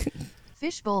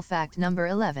 Fishbowl fact number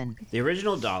 11. The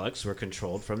original Daleks were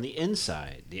controlled from the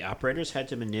inside. The operators had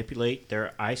to manipulate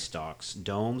their eye stalks,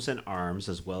 domes, and arms,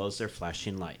 as well as their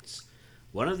flashing lights.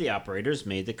 One of the operators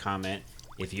made the comment,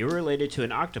 if you were related to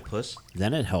an octopus,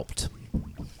 then it helped.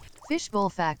 Fishbowl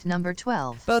fact number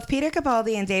 12. Both Peter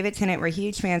Capaldi and David Tennant were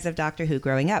huge fans of Doctor Who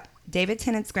growing up. David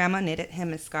Tennant's grandma knitted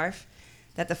him a scarf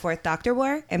that the 4th Doctor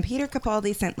wore, and Peter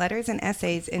Capaldi sent letters and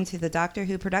essays into the Doctor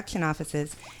Who production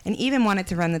offices and even wanted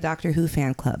to run the Doctor Who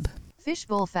fan club.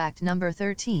 Fishbowl fact number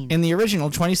 13. In the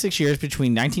original 26 years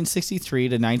between 1963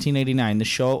 to 1989, the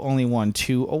show only won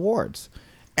 2 awards.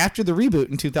 After the reboot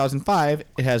in 2005,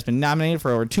 it has been nominated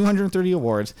for over 230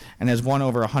 awards and has won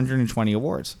over 120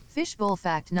 awards. Fishbowl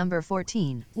fact number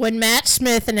 14. When Matt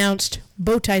Smith announced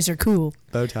bow ties are cool,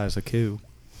 Bow ties are cool.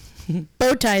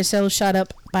 bow tie sales shot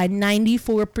up by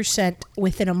 94%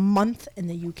 within a month in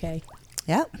the UK.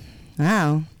 Yep.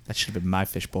 Wow. That should have been my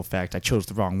fishbowl fact. I chose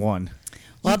the wrong one.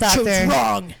 Well, You Doctor, chose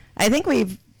wrong. I think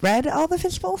we've read all the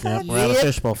fishbowl facts. We're out of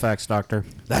fishbowl facts, Doctor.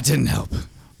 That didn't help.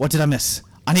 What did I miss?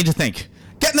 I need to think.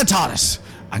 Get in the TARDIS.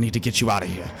 I need to get you out of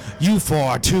here. You 4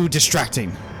 are too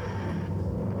distracting.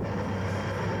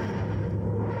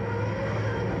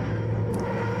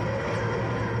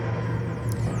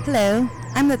 Hello,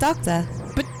 I'm the Doctor.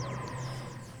 But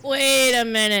wait a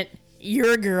minute.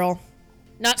 You're a girl.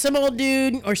 Not some old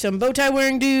dude or some bow tie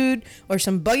wearing dude or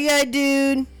some buggy-eyed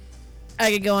dude.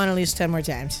 I could go on at least 10 more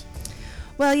times.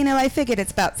 Well, you know, I figured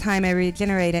it's about time I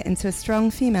regenerated into a strong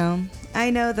female.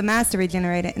 I know the Master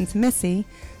regenerated into Missy,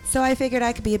 so I figured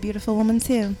I could be a beautiful woman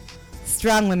too.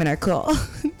 Strong women are cool.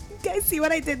 You guys see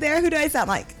what I did there? Who do I sound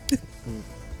like?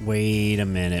 Wait a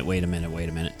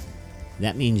minute.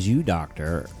 That means you,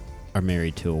 Doctor, are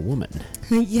married to a woman.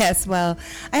 Yes, well,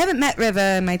 I haven't met River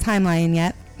in my timeline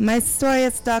yet. My story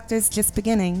as doctor's just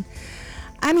beginning.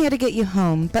 I'm here to get you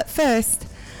home, but first,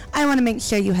 I want to make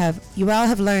sure you all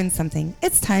have learned something.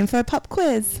 It's time for a pop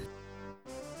quiz.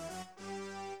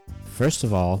 First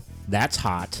of all, that's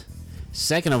hot.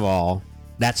 Second of all,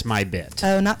 that's my bit.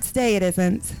 Oh, not today it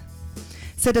isn't.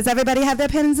 So does everybody have their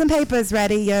pens and papers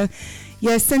ready?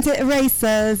 Your scented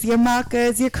erasers, your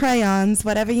markers, your crayons,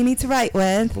 whatever you need to write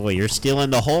with. Boy, you're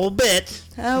stealing the whole bit.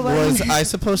 Oh, well. Was I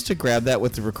supposed to grab that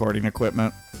with the recording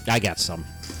equipment? I got some.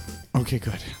 Okay,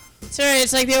 good. Sorry,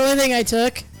 it's like the only thing I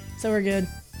took, so we're good.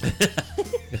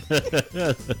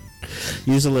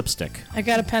 Use a lipstick. I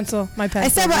got a pencil. My pencil. I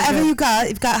said whatever you got.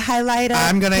 You've got a highlighter.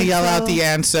 I'm going to pencil, yell out the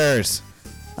answers.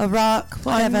 a rock,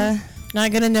 whatever.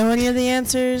 Not gonna know any of the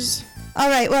answers. All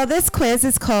right, well, this quiz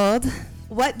is called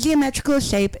What Geometrical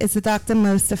Shape is the Doctor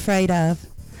Most Afraid of?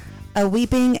 A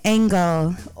weeping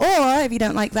angle. Or, if you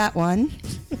don't like that one,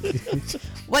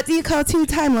 what do you call two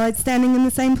Time Lords standing in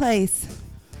the same place?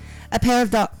 A pair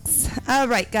of ducks. All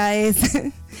right, guys.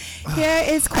 Here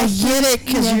is I question. get it,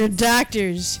 because Yes. you're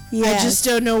doctors. I Yes. just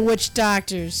don't know which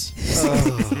doctors.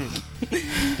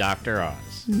 Dr. Oz.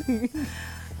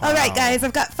 All right, guys,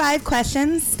 I've got 5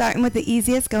 questions, starting with the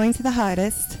easiest, going to the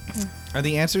hardest. Are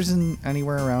the answers in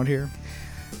anywhere around here?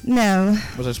 No.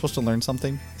 Was I supposed to learn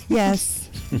something? Yes.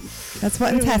 That's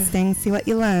what I'm testing. See what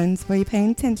you learned. Were you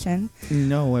paying attention?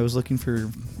 No, I was looking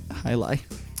for highlight.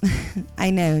 I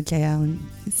know, JL.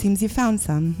 It seems you found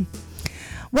some.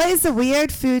 What is the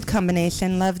weird food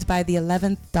combination loved by the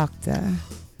 11th Doctor?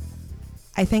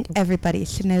 I think everybody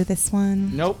should know this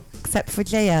one. Nope. Except for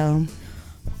JL.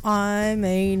 I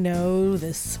may know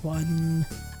this one.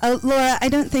 Oh, Laura, I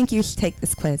don't think you should take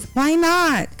this quiz. Why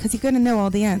not? Because you're going to know all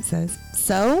the answers.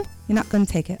 So, you're not going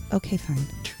to take it. Okay, fine.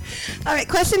 All right,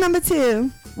 question number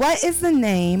 2. What is the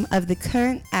name of the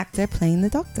current actor playing the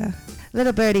Doctor?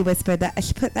 Little Birdie whispered that I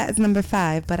should put that as number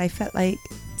 5, but I felt like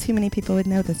too many people would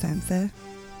know this answer.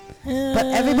 But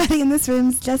everybody in this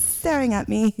room's just staring at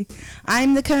me.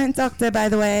 I'm the current Doctor, by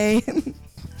the way.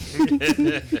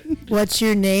 What's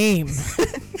your name?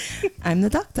 I'm the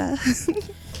Doctor.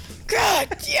 God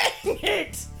dang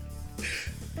it!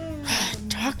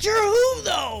 Doctor Who,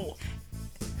 though?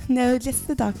 No, just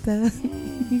the Doctor.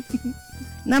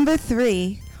 Number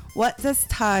 3. What does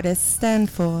TARDIS stand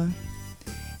for?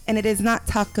 And it is not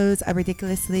tacos are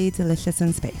ridiculously delicious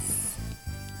in space.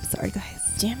 Sorry,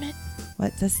 guys. Damn it.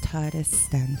 What does TARDIS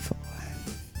stand for?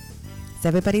 Is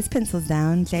everybody's pencils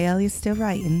down? JL, you're still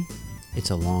writing. It's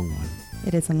a long one.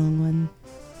 It is a long one.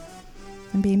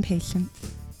 I'm being patient.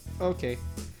 Okay.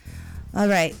 All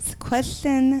right.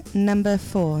 Question number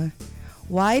 4.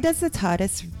 Why does the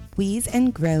TARDIS wheeze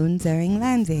and groan during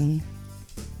landing?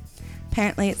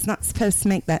 Apparently, it's not supposed to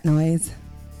make that noise.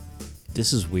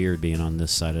 This is weird being on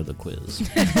this side of the quiz.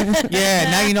 Yeah,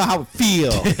 now you know how it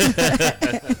feels.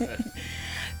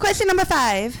 Question number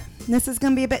 5. This is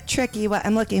going to be a bit tricky, what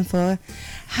I'm looking for.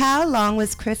 How long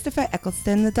was Christopher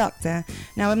Eccleston the Doctor?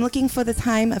 Now, I'm looking for the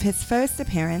time of his first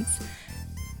appearance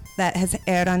that has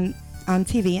aired on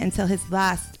TV until his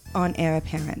last on-air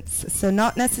appearance. So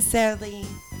not necessarily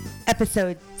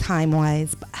episode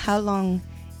time-wise, but how long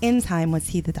in time was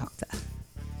he the Doctor?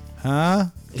 Huh?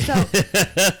 So,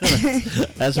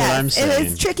 That's what I'm saying. It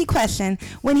is a tricky question.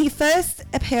 When he first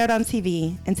appeared on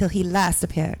TV until he last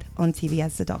appeared on TV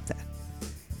as the Doctor,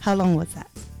 how long was that?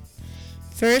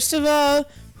 First of all,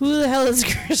 who the hell is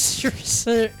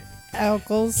Christopher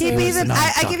Eccleston?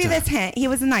 I give you this hint. He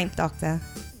was the 9th Doctor.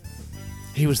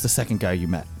 He was the second guy you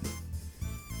met.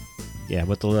 Yeah,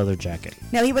 with the leather jacket.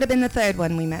 No, he would have been the 3rd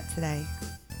one we met today.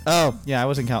 Oh, yeah, I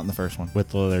wasn't counting the first one. With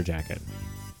the leather jacket.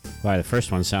 Why, the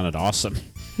first one sounded awesome.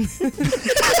 I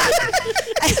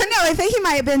don't know. I think he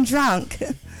might have been drunk.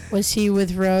 Was he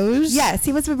with Rose? Yes,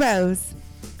 he was with Rose.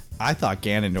 I thought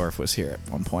Ganondorf was here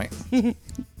at one point.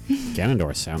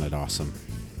 Ganondorf sounded awesome.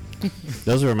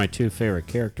 Those were my 2 favorite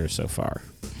characters so far.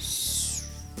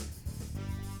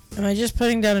 Am I just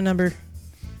putting down a number?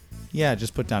 Yeah,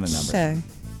 just put down a number. Sure.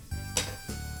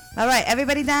 All right,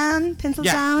 everybody down? Pencils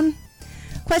Yeah. down?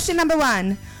 Question number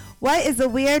 1. What is the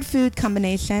weird food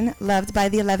combination loved by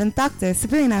the 11th Doctor?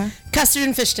 Sabrina. Custard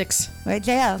and fish sticks. Right,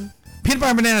 JL? Peanut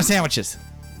butter and banana sandwiches.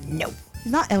 No.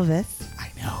 He's not Elvis.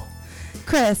 I know.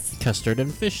 Chris. Custard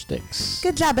and fish sticks.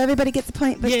 Good job. Everybody gets a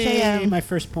point but Yay, JL. my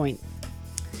first point.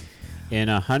 In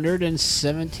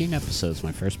 117 episodes,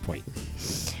 my first point.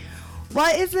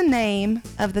 What is the name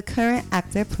of the current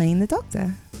actor playing the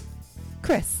Doctor?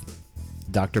 Chris.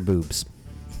 Dr. Boobs.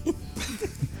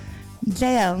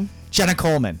 JL. Jenna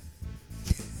Coleman.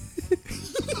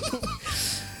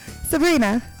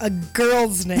 Sabrina. A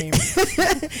girl's name.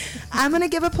 I'm going to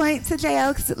give a point to JL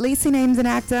because at least he names an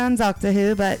actor on Doctor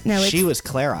Who, but no, She was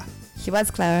Clara. she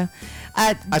was Clara.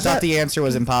 I thought the answer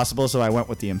was impossible, so I went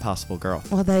with the impossible girl.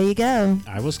 Well, there you go.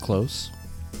 I was close.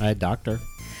 I had doctor.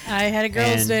 I had a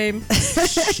girl's And- name.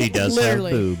 She does have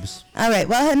Literally. boobs. All right.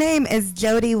 Well, her name is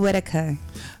Jodie Whittaker.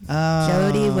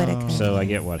 Jodie Whittaker. So I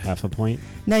get, what, half a point?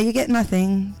 No, you get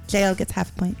nothing. JL gets half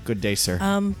a point. Good day, sir.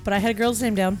 But I had a girl's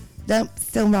name down. Nope,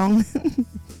 still wrong.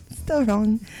 Still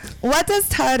wrong. What does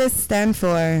TARDIS stand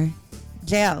for?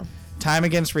 JL. Time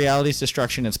against reality's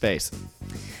destruction in space.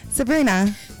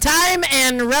 Sabrina. Time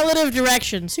and relative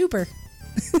direction. Super.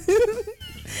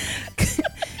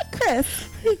 Chris.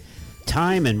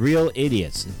 Time and real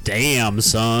idiots. Damn,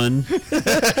 son.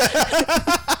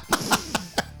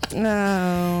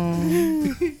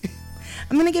 No.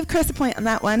 I'm going to give Chris a point on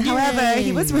that one. However,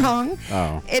 he was wrong.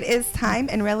 Oh. It is time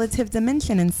and relative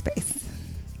dimension in space.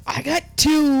 I got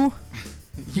 2.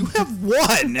 You have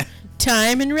 1.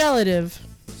 Time and relative.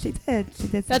 She did. She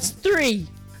did. That's 3.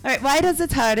 All right. Why does the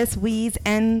TARDIS wheeze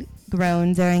and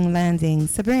groan during landing?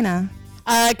 Sabrina.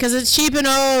 Because it's cheap and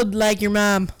old, like your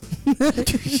mom.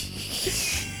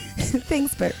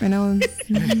 Thanks, Burt Reynolds.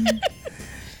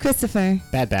 Christopher.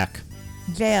 Bad back.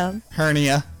 JL.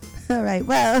 Hernia. All right.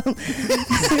 Well,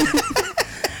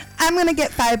 I'm going to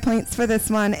get 5 points for this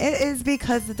one. It is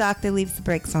because the doctor leaves the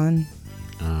brakes on.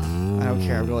 I don't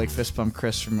care. I'm going to like fist bump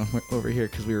Chris from over here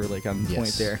because we were like on the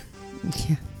point there.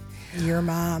 Yeah. Your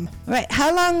mom. All right.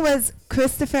 How long was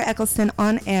Christopher Eccleston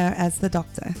on air as the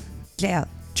doctor? JL.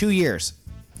 2 years.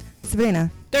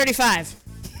 Sabrina. 35.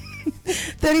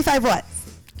 35 what?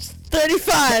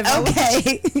 35.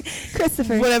 Okay.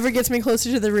 Christopher. Whatever gets me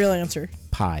closer to the real answer.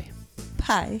 Pi.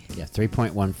 Pi. Yeah,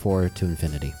 3.14 to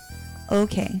infinity.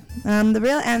 Okay. The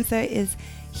real answer is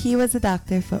he was a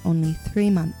doctor for only 3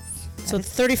 months. So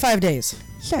 35 days.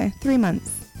 Sure, 3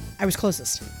 months. I was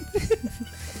closest.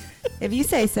 If you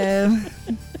say so.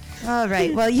 All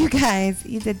right. Well, you guys,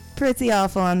 you did pretty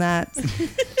awful on that.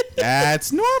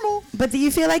 That's normal. But do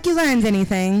you feel like you learned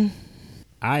anything?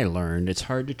 I learned it's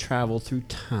hard to travel through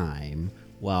time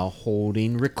while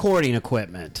holding recording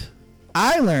equipment.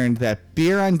 I learned that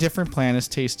beer on different planets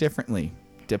tastes differently,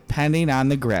 depending on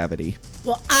the gravity.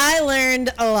 Well, I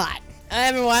learned a lot. I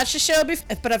haven't watched the show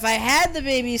before, but if I had the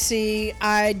BBC,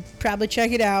 I'd probably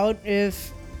check it out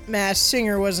if Masked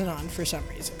Singer wasn't on for some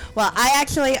reason. Well, I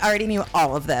actually already knew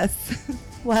all of this.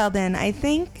 Well, then, I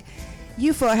think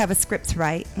you four have a script to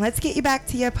write. Let's get you back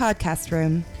to your podcast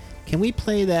room. Can we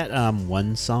play that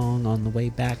one song on the way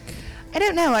back? I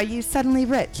don't know. Are you suddenly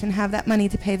rich and have that money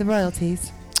to pay the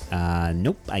royalties?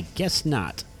 Nope, I guess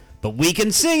not. But we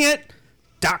can sing it!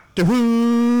 Doctor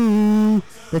Who!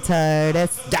 The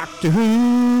TARDIS. Doctor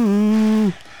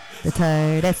Who! The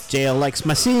TARDIS. JL likes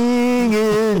my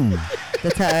singing! The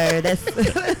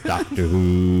TARDIS. Doctor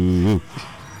Who!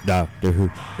 Doctor Who!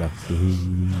 Doctor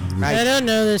Who! I don't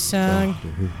know this song. Doctor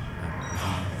Who.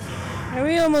 Are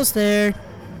we almost there?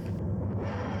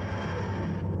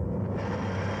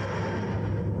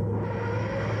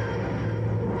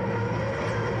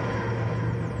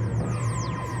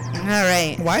 All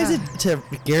right. Why is it to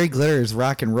Gary Glitter's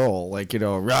rock and roll? Like,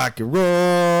 rock and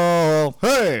roll.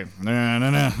 Hey! Na, na,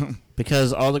 na.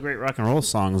 Because all the great rock and roll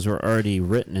songs were already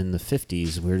written in the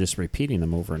 50s. We were just repeating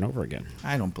them over and over again.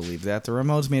 I don't believe that. The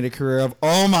Ramones made a career of,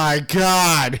 oh my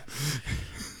God!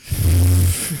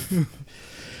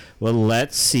 Well,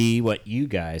 let's see what you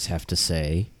guys have to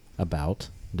say about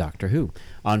Doctor Who.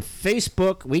 On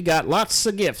Facebook, we got lots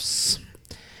of gifts.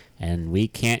 And we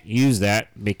can't use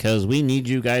that because we need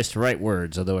you guys to write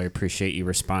words, although I appreciate you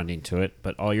responding to it.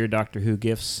 But all your Doctor Who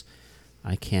gifts,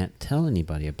 I can't tell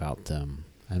anybody about them.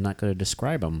 I'm not going to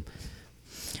describe them.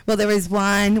 Well, there was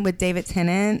one with David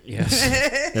Tennant.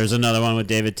 Yes. There's another one with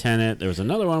David Tennant. There was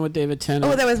another one with David Tennant.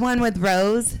 Oh, there was one with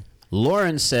Rose.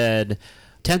 Lauren said,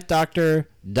 10th Doctor,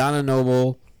 Donna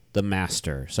Noble, the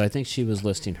Master. So I think she was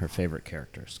listing her favorite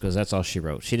characters because that's all she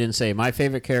wrote. She didn't say, my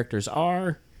favorite characters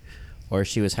are... Or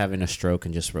she was having a stroke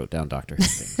and just wrote down Doctor Who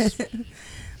things.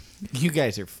 You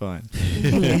guys are fun.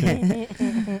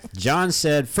 John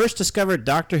said, first discovered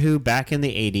Doctor Who back in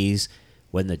the 80s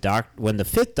when the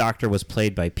fifth Doctor was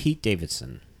played by Pete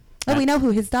Davidson. Oh, we know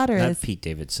who his daughter Not is. Pete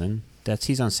Davidson.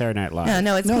 He's on Saturday Night Live.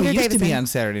 No, it's No, Peter he used Davidson. to be on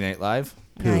Saturday Night Live.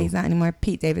 No, he's not anymore.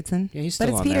 Pete Davidson. Yeah, he's but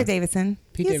still it's on Peter there. Davidson.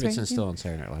 Pete He is, Davidson's right? still on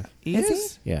Saturday Night Live. He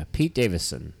Is Yeah, Pete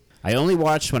Davidson. I only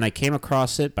watched when I came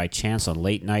across it by chance on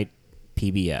late night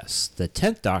PBS. The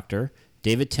 10th Doctor,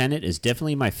 David Tennant, is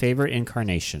definitely my favorite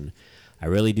incarnation. I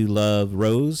really do love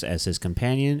Rose as his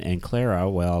companion and Clara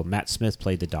while Matt Smith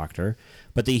played the Doctor.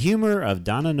 But the humor of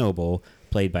Donna Noble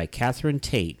played by Catherine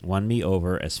Tate, won me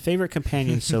over as favorite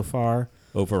companion so far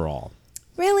overall.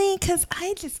 Really? Because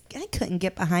I couldn't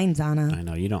get behind Donna. I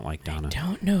know you don't like Donna.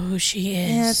 Don't know who she is.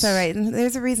 Yeah, it's all right.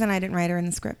 There's a reason I didn't write her in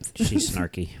the script. She's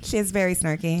snarky. She is very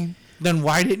snarky. Then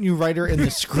why didn't you write her in the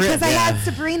script? Because I had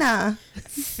Sabrina.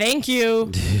 Thank you.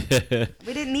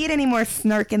 We didn't need any more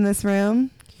snark in this room.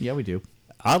 Yeah, we do.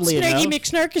 Oddly Snarky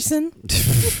enough,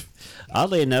 McSnarkison.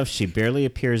 Oddly enough, she barely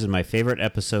appears in my favorite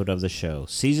episode of the show.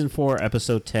 Season 4,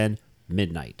 Episode 10,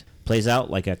 Midnight. Plays out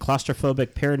like a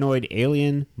claustrophobic, paranoid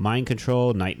alien mind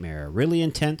control nightmare. Really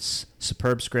intense,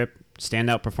 superb script,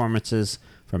 standout performances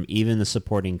from even the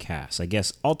supporting cast. I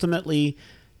guess ultimately,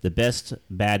 the best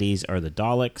baddies are the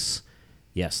Daleks.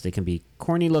 Yes, they can be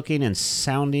corny looking and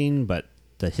sounding, but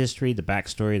the history, the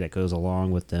backstory that goes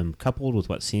along with them, coupled with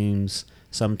what seems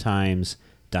sometimes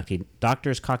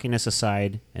Doctor's cockiness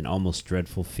aside, an almost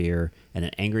dreadful fear and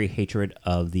an angry hatred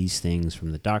of these things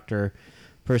from the Doctor,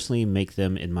 personally make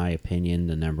them, in my opinion,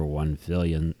 the number one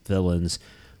villains.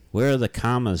 Where are the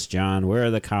commas, John? Where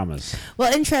are the commas?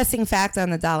 Well, interesting fact on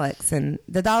the Daleks. And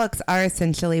the Daleks are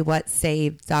essentially what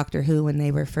saved Doctor Who when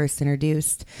they were first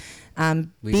introduced.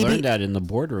 We learned that in the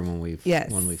boardroom when we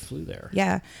flew there.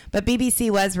 Yeah, but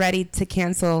BBC was ready to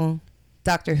cancel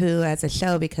Doctor Who as a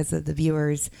show because of the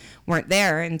viewers weren't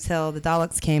there until the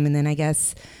Daleks came, and then I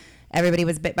guess everybody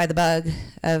was bit by the bug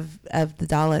of the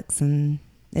Daleks, and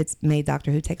it's made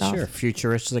Doctor Who take off. Sure,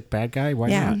 futuristic bad guy. Why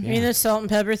Yeah. not? You mean the salt and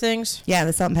pepper things? Yeah,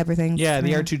 the salt and pepper things. Yeah,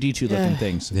 the R2-D2 looking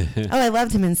things. Oh, I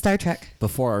loved him in Star Trek.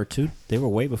 Before R2, they were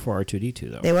way before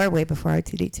R2D2 though. They were way before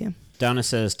R2D2. Donna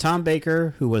says, Tom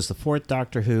Baker, who was the fourth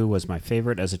Doctor Who, was my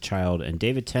favorite as a child, and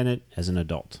David Tennant as an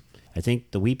adult. I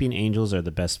think the Weeping Angels are the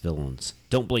best villains.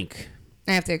 Don't blink.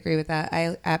 I have to agree with that.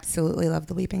 I absolutely love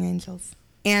the Weeping Angels.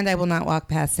 And I will not walk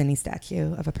past any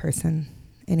statue of a person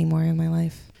anymore in my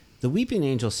life. The Weeping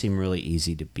Angels seem really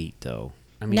easy to beat, though.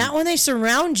 I mean, Not when they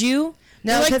surround you.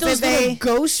 No, They're like 'cause those if they- little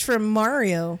ghosts from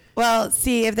Mario. Well,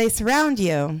 see, if they surround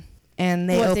you and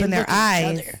they What, they open their look at each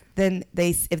eyes, other. then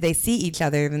if they see each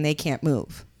other, then they can't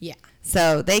move. Yeah.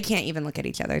 So they can't even look at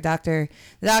each other. The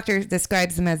doctor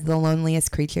describes them as the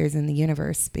loneliest creatures in the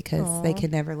universe because they can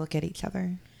never look at each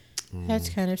other. That's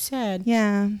kind of sad.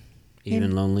 Yeah.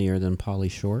 even lonelier than Pauly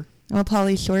Shore. Well,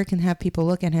 Pauly Shore can have people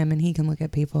look at him, and he can look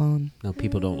at people. And No,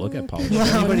 people don't look at Pauly Shore.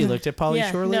 Has anybody looked at Pauly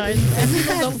Shore no, lately?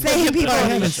 people don't saying look at people- I Pauly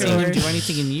haven't seen Shore. him do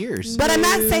anything in years. but I'm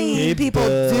not saying people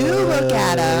do look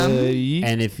at him.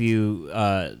 And if you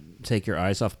take your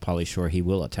eyes off Pauly Shore, he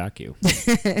will attack you.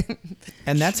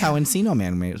 And that's how Encino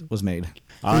Man was made.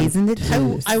 Isn't it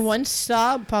true? I once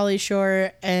saw Pauly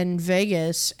Shore in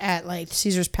Vegas at like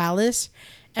Caesar's Palace,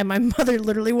 and my mother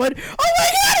literally went, "Oh my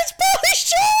God, it's Pauly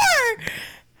Shore!"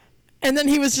 And then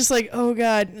he was just like, "Oh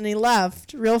God," and he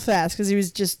left real fast because he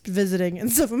was just visiting.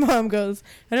 And so my mom goes,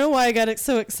 "I don't know why I got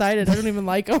so excited. I don't even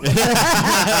like him." Because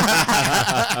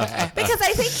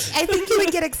I think you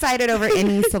would get excited over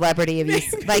any celebrity if you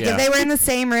if they were in the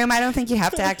same room. I don't think you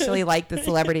have to actually like the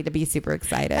celebrity to be super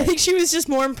excited. I think she was just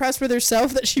more impressed with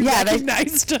herself that she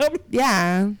recognized him.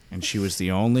 Yeah. And she was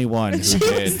the only one who She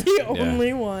did. was the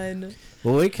only one.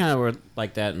 Well, we kind of were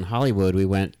like that in Hollywood. We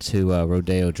went to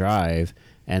Rodeo Drive,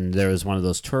 and there was one of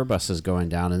those tour buses going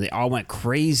down, and they all went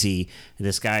crazy. And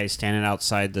this guy is standing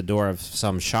outside the door of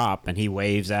some shop, and he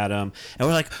waves at him, and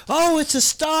we're like, "Oh, it's a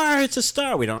star! It's a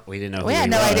star!" We didn't know. We who had he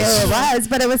no was. idea who it was,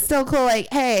 but it was still cool. Like,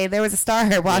 hey, there was a star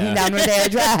walking down Rodeo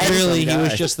Drive. Really, he Some was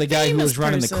guy. just the guy who was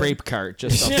running the person. crepe cart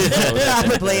just up the road.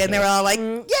 Probably, and they were all like,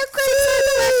 "Yes,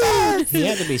 crazy!" He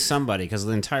had to be somebody because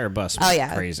the entire bus was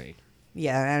crazy.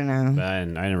 Yeah, I don't know. But I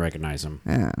didn't recognize him.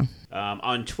 Oh.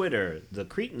 On Twitter, the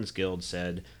Cretans Guild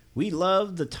said, "We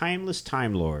love the timeless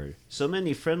Time Lord. So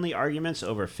many friendly arguments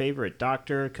over favorite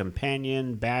doctor,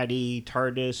 companion, baddie,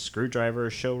 TARDIS, screwdriver,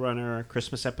 showrunner,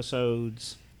 Christmas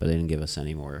episodes." But they didn't give us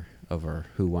any more over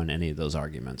who won any of those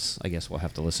arguments. I guess we'll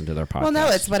have to listen to their podcast. Well, no,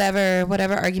 it's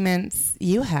whatever arguments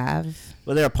you have.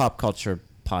 Well, they're a pop culture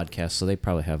podcast, so they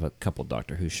probably have a couple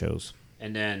Doctor Who shows.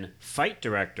 And then Fight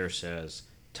Director says,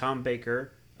 Tom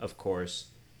Baker, of course.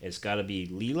 It's got to be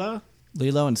Leela,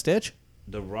 Lilo and Stitch?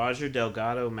 the Roger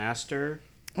Delgado Master.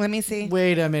 Let me see.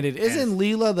 Wait a minute. Isn't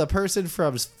Leela the person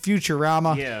from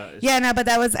Futurama? Yeah. Yeah, no, but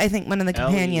that was, I think, one of the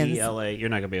companions. L-E-E-L-A. You're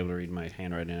not going to be able to read my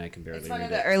handwriting. I can barely It's one read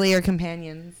of the it. earlier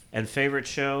companions. And favorite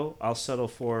show, I'll settle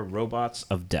for Robots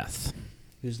of Death.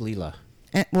 Who's Leela?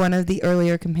 One of the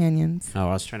earlier companions. Oh,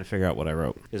 I was trying to figure out what I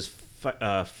wrote. His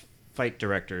Fight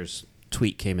Director's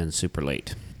tweet came in super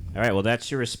late. All right, well, that's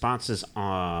your responses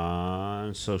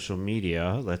on social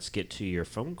media. Let's get to your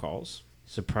phone calls.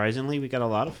 Surprisingly, we got a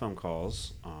lot of phone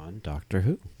calls on Doctor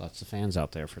Who. Lots of fans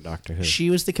out there for Doctor Who. She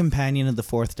was the companion of the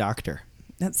Fourth Doctor.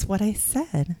 That's what I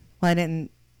said. Well, I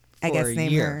didn't. I For guess a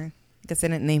name year. her. I guess I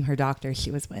didn't name her doctor she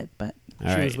was with, but All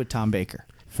She right. was with Tom Baker.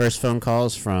 First phone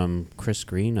calls from Chris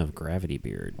Green of Gravity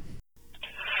Beard.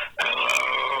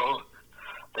 Hello,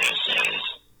 this is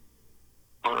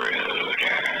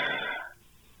Brooder.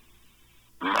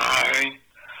 My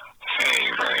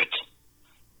favorite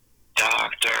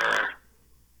doctor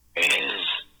is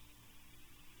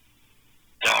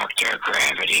Dr.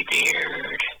 Gravity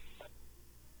Beard.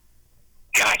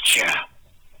 Gotcha.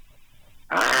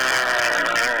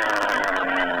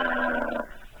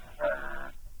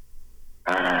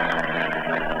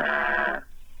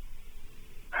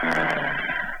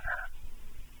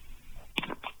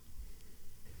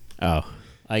 Oh,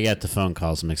 I got the phone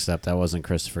calls mixed up. That wasn't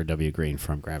Christopher W. Green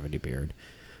from Gravity Beard.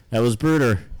 That was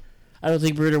Brooder. I don't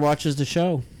think Brooder watches the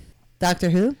show. Doctor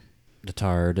Who? The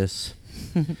TARDIS.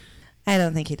 I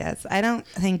don't think he does. I don't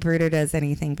think Brooder does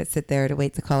anything but sit there to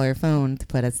wait to call her phone to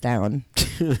put us down.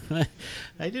 I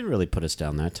didn't really put us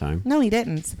down that time. No, he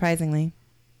didn't, surprisingly.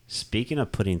 Speaking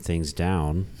of putting things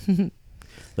down,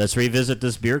 let's revisit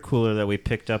this beer cooler that we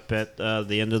picked up at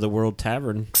the End of the World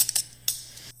Tavern.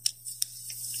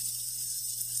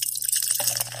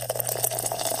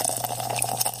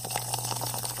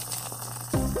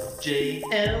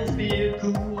 JL's beer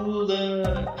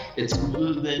cooler, it's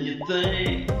cooler than you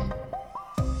think.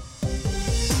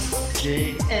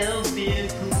 JL's beer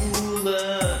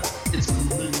cooler, it's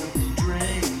cool enough to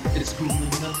drink. It's cool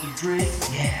enough to drink,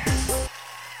 yeah.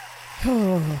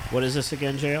 What is this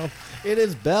again, JL? It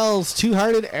is Bell's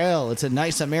Two-Hearted Ale. It's a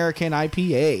nice American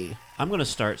IPA. I'm going to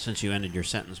start since you ended your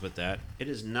sentence with that. It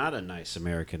is not a nice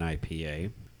American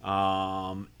IPA.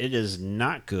 It is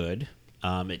not good.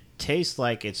 It tastes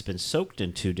like it's been soaked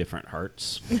in two different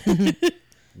hearts.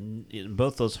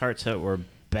 Both those hearts that were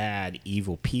bad,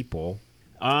 evil people.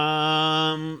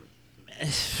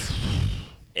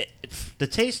 The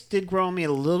taste did grow on me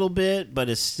a little bit, but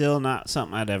it's still not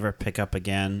something I'd ever pick up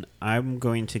again. I'm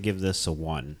going to give this a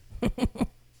 1.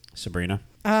 Sabrina?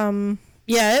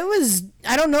 Yeah, it was.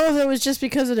 I don't know if it was just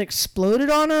because it exploded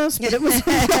on us, but it was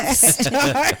a rough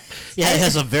start. Yeah, it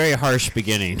has a very harsh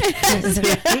beginning.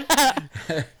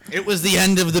 It was the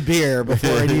end of the beer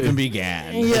before it even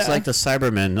began. Yeah. It's like the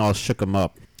Cybermen all shook them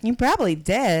up. You probably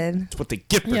did. That's what they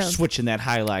get for Yeah. switching that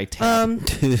highlight tab.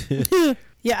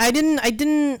 Yeah, I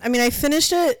didn't. I mean, I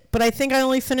finished it, but I think I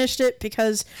only finised it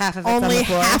because Half of it's on only the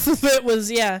floor. half of it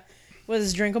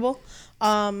was drinkable.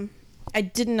 I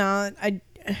did not. I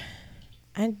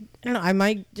don't know. I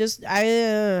might just.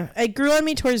 It grew on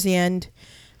me towards the end.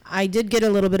 I did get a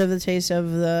little bit of the taste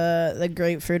of the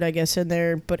grapefruit, I guess, in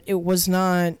there, but it was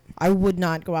not. I would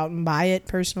not go out and buy it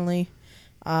personally.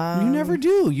 You never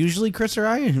do. Usually Chris or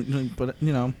I, but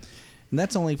and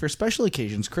that's only for special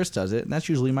occasions. Chris does it, and that's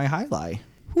usually my highlight.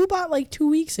 Who bought like 2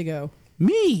 weeks ago?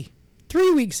 Me.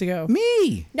 3 weeks ago?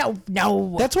 Me.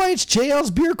 No. That's why it's JL's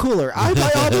beer cooler. I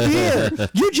buy all the beer.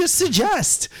 You just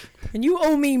suggest. And you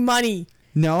owe me money.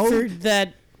 No. For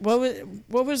that. What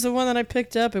was the one that I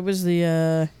picked up? It was the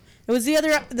other.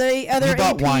 You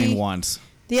bought AP, wine once.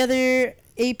 The other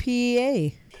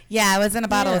APA. Yeah, it was in a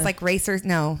bottle. Yeah. It was like racers.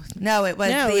 No, it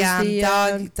was No, the, it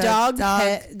was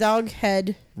the Dog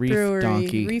Head Reef Brewery.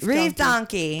 Donkey. Reef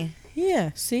Donkey.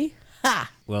 Yeah. See.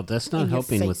 Ha. Well, that's not In your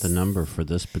helping with the face. number for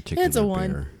this particular It's a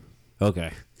 1. beer.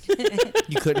 Okay.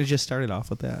 You couldn't have just started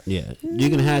off with that. Yeah. You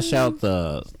can hash out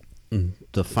the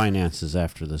finances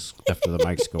after the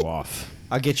mics go off.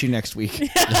 I'll get you next week.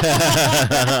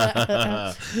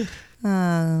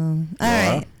 All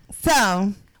right.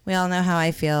 So we all know how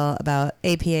I feel about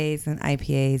APAs and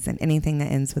IPAs and anything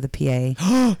that ends with a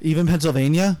PA. Even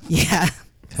Pennsylvania? Yeah.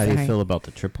 How do you Sorry. feel about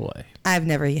the AAA? I've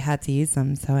never had to use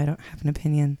them, so I don't have an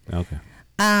opinion. Okay.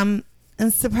 And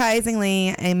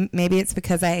surprisingly, maybe it's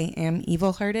because I am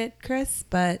evil-hearted, Chris,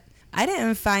 but I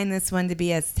didn't find this one to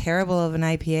be as terrible of an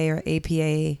IPA or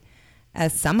APA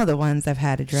as some of the ones I've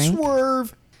had to drink.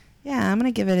 Swerve. Yeah, I'm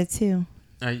going to give it a 2.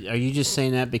 Are you just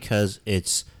saying that because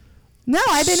it's No,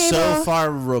 I've been so able...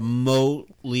 far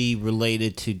remotely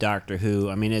related to Doctor Who?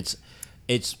 I mean, it's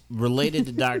related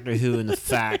to Doctor Who in the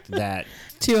fact that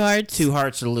Two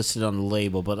hearts are listed on the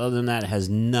label, but other than that, it has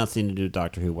nothing to do with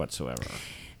Doctor Who whatsoever.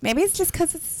 Maybe it's just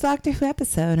because it's a Doctor Who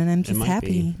episode and I'm just might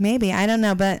happy. be. Maybe. I don't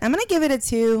know. But I'm going to give it a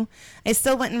 2. I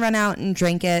still wouldn't run out and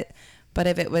drink it. But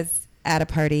if it was at a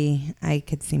party, I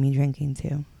could see me drinking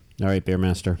too. All right, Beer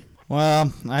Master.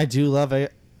 Well, I do love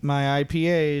my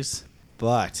IPAs,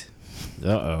 but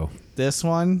Uh-oh. this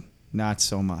one, not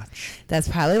so much. That's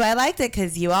probably why I liked it,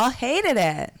 because you all hated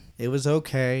it. It was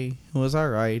okay. It was all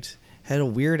right. Had a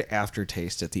weird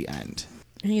aftertaste at the end.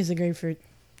 I think it's the grapefruit.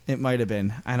 It might have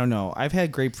been. I don't know. I've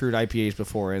had grapefruit IPAs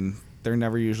before, and they're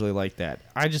never usually like that.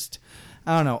 I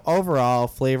don't know. Overall,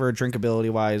 flavor,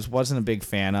 drinkability-wise, wasn't a big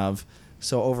fan of.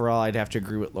 So overall, I'd have to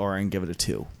agree with Laura and give it a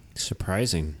 2.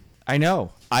 Surprising. I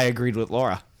know. I agreed with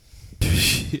Laura.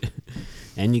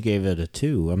 And you gave it a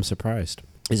 2. I'm surprised.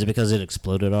 Is it because it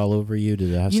exploded all over you?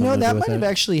 Did it have something to do that with might have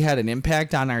actually had an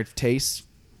impact on our taste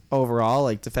overall.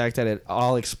 Like the fact that it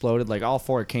all exploded, like all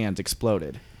 4 cans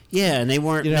exploded. Yeah, and they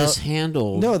weren't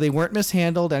mishandled. No, they weren't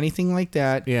mishandled, anything like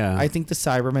that. Yeah. I think the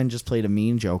Cybermen just played a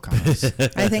mean joke on us.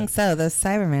 I think so. Those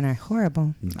Cybermen are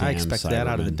horrible. I expect that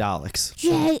out of the Daleks.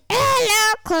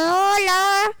 J.L.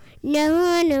 Cola, never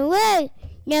run away,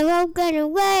 never gone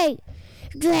away.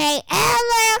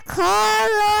 J.L.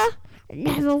 Cola,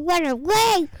 never went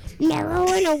away, never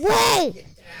went away.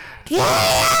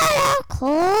 J.L.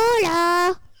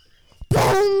 Cola,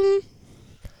 boom.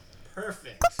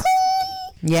 Perfect.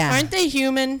 Yeah. Aren't they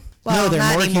human? Well, no, they're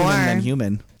not more anymore. human than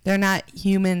human. They're not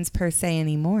humans per se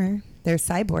anymore. They're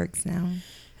cyborgs now.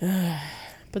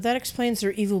 But that explains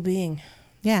their evil being.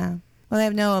 Yeah. Well, they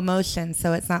have no emotion,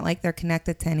 so it's not like they're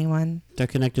connected to anyone. They're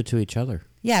connected to each other.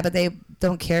 Yeah, but they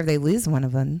don't care if they lose one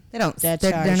of them. They don't. That's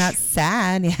They're harsh. not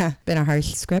sad. Yeah. Been a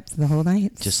harsh script the whole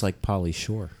night. Just like Pauly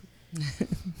Shore.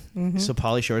 So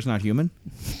Pauly Shore's not human?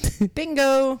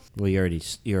 Bingo. Well, you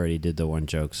already did the one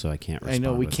joke, so I can't respond. I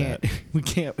know we with can't. that. We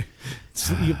can't.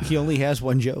 He only has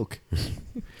one joke.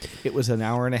 It was an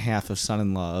hour and a half of Sun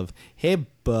and Love. Hey,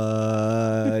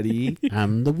 buddy.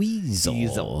 I'm the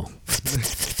Weasel.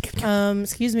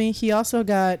 Excuse me. He also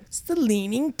got the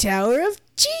Leaning Tower of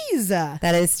Cheesa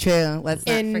That is true. Let's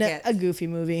not in forget a Goofy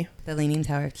movie. the Leaning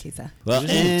Tower of Cheesa. Well,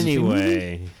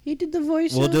 anyway, He did the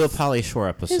voice. we'll of do a Pauly Shore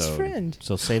episode. his friend.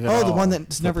 So save it. Oh, the all one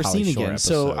that's for never Pauly seen Shore again.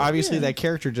 So episode. obviously Yeah. that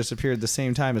character disappeared the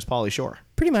same time as Pauly Shore.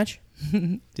 Pretty much.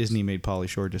 Disney made Pauly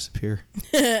Shore disappear.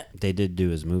 They did do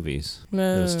his movies. It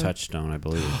was No. Touchstone, I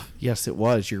believe. Yes, it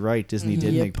was. You're right. Disney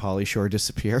did Yep. make Pauly Shore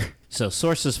disappear. So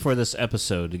sources for this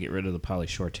episode to get rid of the Pauly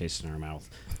Shore taste in our mouth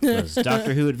was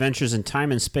Doctor Who Adventures in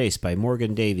Time and Space by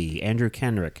Morgan Davey, Andrew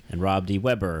Kenrick, and Rob D.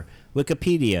 Weber,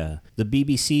 Wikipedia, the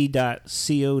BBC.co.uk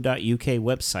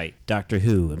website, Doctor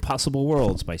Who, Impossible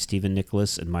Worlds by Stephen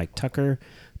Nicholas and Mike Tucker,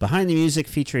 Behind the Music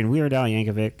featuring Weird Al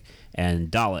Yankovic, and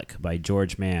Dalek by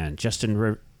George Mann,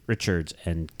 Justin Richards,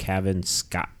 and Kevin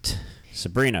Scott.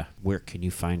 Sabrina, where can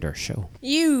you find our show?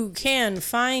 You can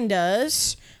find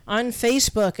us on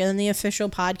Facebook and the official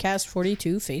Podcast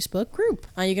 42 Facebook group.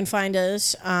 You can find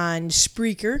us on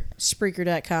Spreaker,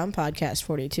 Spreaker.com, Podcast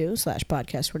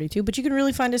 42/Podcast 42. But you can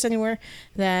really find us anywhere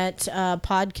that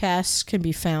podcasts can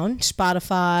be found.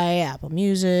 Spotify, Apple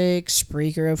Music,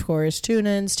 Spreaker, of course,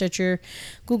 TuneIn, Stitcher,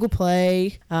 Google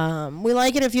Play. We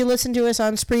like it if you listen to us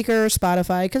on Spreaker or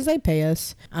Spotify because they pay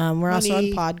us. We're also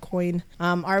on Podcoin.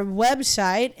 Our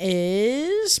website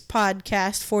is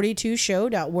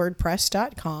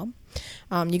podcast42show.wordpress.com.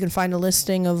 You can find a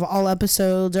listing of all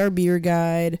episodes, our beer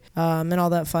guide, and all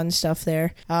that fun stuff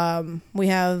there. We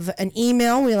have an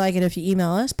email. We like it if you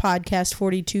email us,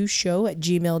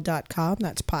 podcast42show@gmail.com.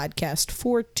 That's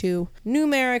podcast42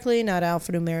 numerically, not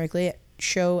alphanumerically,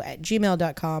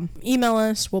 show@gmail.com. Email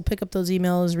us. We'll pick up those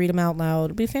emails, read them out loud.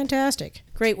 It'll be fantastic.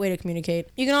 Great way to communicate.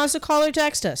 You can also call or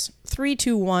text us,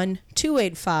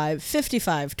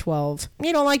 321-285-5512.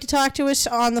 You don't like to talk to us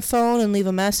on the phone and leave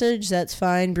a message, that's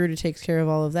fine. Bruta takes care of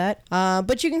all of that.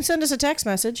 But you can send us a text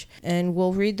message, and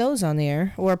we'll read those on the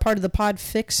air. We're part of the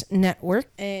Podfix Network.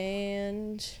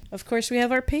 And, of course, we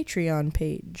have our Patreon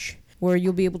page, where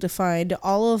you'll be able to find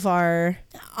all of our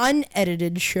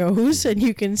unedited shows, and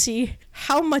you can see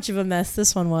how much of a mess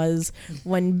this one was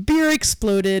when beer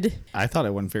exploded. I thought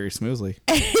it went very smoothly.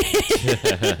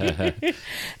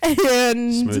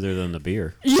 And Smoother than the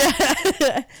beer.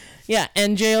 yeah, yeah.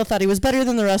 And JL thought he was better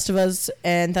than the rest of us,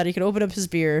 and thought he could open up his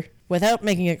beer without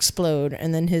making it explode,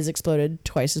 and then his exploded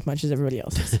twice as much as everybody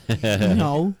else's.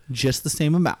 No, just the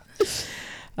same amount.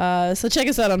 So check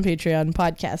us out on Patreon,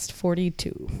 Podcast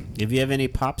 42. If you have any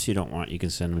pops you don't want, you can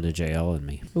send them to JL and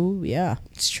me. Ooh, yeah,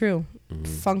 it's true.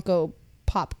 Funko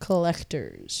Pop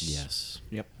collectors. Yes.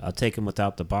 Yep. I'll take them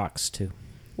without the box, too.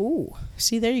 Ooh,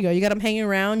 see, there you go. You got them hanging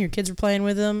around. Your kids are playing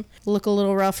with them. Look a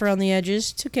little rough around the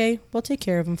edges. It's okay. We'll take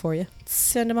care of them for you.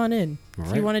 Send them on in. All If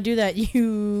right. you want to do that,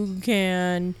 you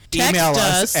can text Email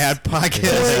us at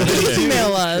podcast. or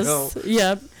email us. No.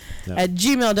 Yep. No. At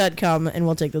gmail.com, and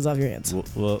we'll take those off your hands.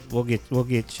 We'll get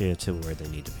you to where they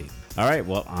need to be. All right.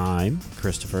 Well, I'm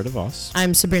Christopher DeVos.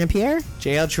 I'm Sabrina Pierre.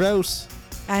 JL Tros.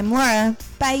 I'm Laura.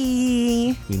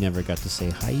 Bye. We never got to say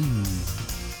hi.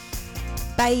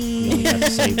 Bye. We got to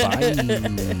say bye.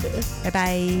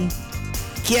 Bye-bye.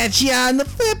 Catch you on the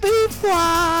flippy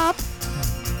flop.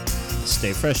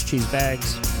 Stay fresh, cheese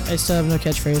bags. I still have no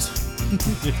catchphrase.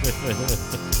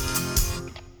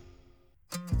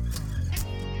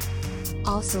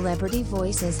 All celebrity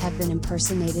voices have been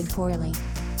impersonated poorly.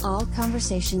 All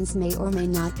conversations may or may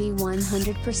not be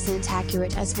 100%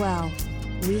 accurate as well.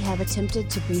 We have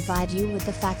attempted to provide you with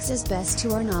the facts as best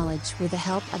to our knowledge with the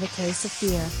help of a case of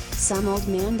fear, some old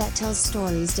man that tells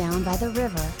stories down by the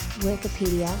river,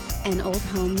 Wikipedia, and old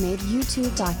homemade YouTube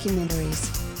documentaries.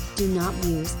 Do not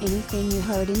use anything you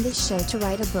heard in this show to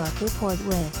write a book report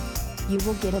with. You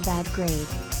will get a bad grade.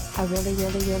 A really,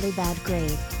 really, really bad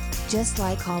grade. Just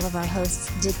like all of our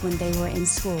hosts did when they were in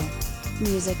school.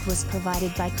 Music was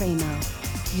provided by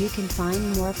Cramo. You can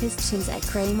find more of his tunes at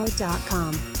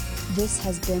cramo.com. This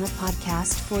has been a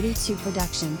Podcast 42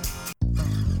 production.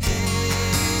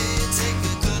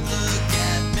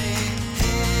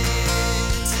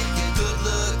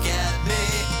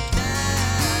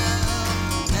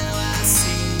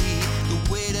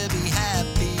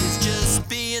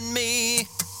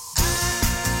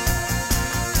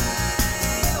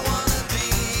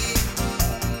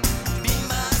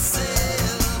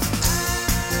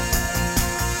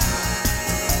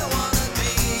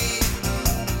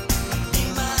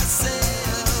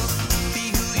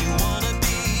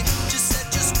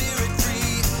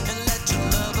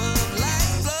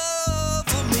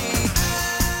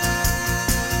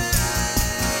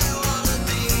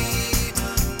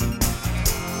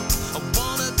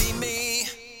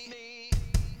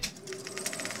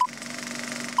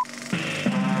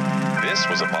 This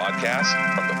was a podcast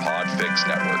from the Podfix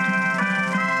Network.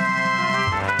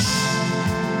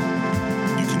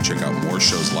 You can check out more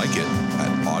shows like it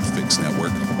at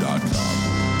podfixnetwork.com.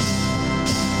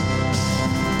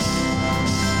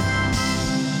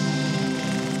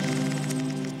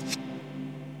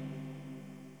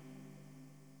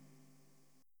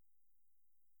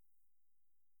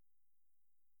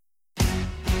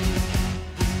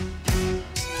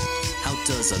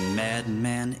 Does a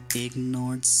madman,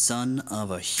 ignored son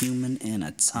of a human and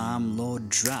a time lord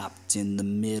dropped in the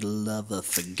middle of a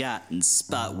forgotten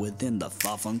spot within the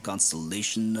far-flung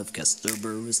constellation of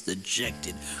Castorberus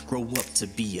dejected, grow up to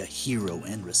be a hero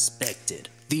and respected?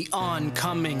 The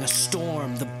oncoming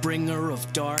storm, the bringer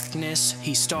of darkness.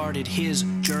 He started his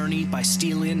journey by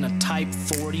stealing a Type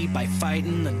 40, by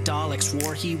fighting the Daleks'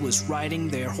 war. He was writing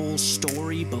their whole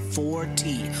story before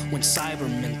tea, when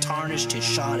Cybermen tarnished his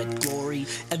shot at glory.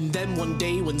 And then one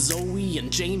day when Zoe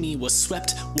and Jamie was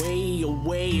swept way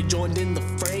away, joined in the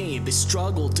fray, they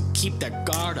struggled to keep their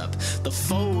guard up. The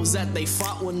foes that they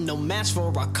fought were no match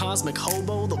for our cosmic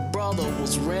hobo. The brother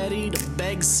was ready to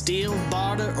beg, steal,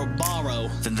 barter, or borrow.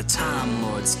 Then the Time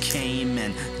Lords came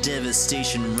and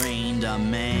devastation reigned. Our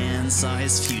man saw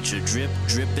his future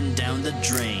dripping down the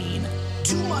drain.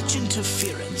 Too much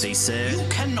interference, they said. You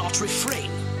cannot refrain.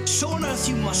 So on Earth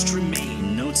you must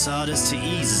remain. No TARDIS to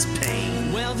ease his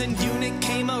pain. Well then Unit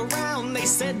came around. They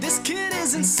said this kid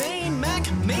is insane.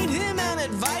 Mac made him an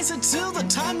advisor till the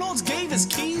Time Lords gave his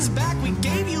keys back. We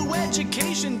gave you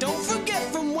education. Don't forget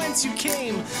from whence you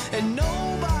came. And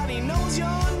nobody knows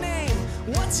your name.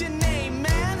 What's your name,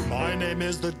 man? My name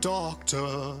is the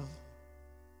Doctor.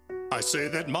 I say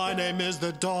that my name is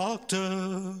the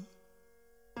Doctor.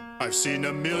 I've seen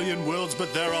a million worlds,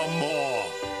 but there are more.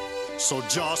 So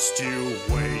just you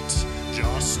wait,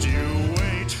 just you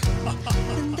wait.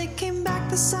 And they came back,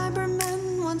 the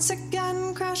Cybermen, once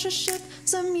again crash a ship.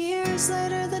 Some years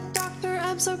later, the Doctor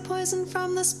absorbed poison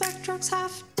from the Spectrox,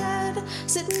 half dead,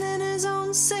 sitting in his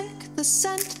own sick, the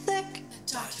scent thick.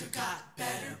 The Doctor got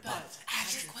better, but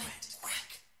Adric went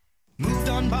quick. Moved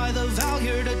on by the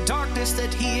value to darkness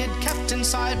that he had kept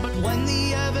inside. But when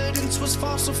the evidence was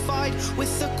falsified,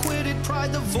 with acquitted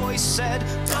pride, the voice said,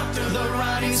 Doctor, the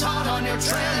writing's hot on your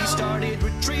trail. He started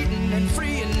retreating and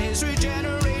freeing his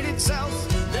regenerated self.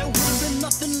 There would have been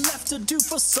nothing left to do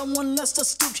for someone less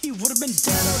astute. He would have been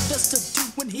dead or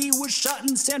destitute when he was shot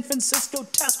in San Francisco,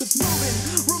 tasked with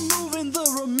removing the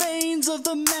remains of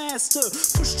the master.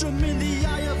 Pushed him in the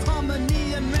eye of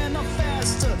harmony and ran up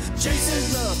faster. Chasing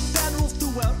the battle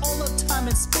throughout all of time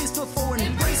and space before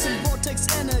embracing vortex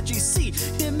energy. See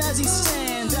him as he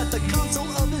stands at the console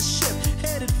of his ship,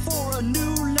 headed for a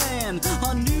new land.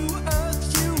 A new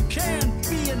Earth, you can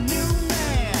be a new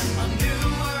man. A new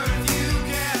Earth, you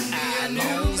can be a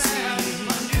new man.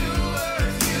 A new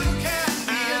Earth, you can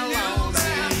be a new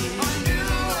man. A new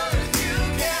Earth, you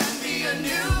can be a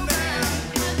new man.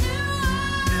 A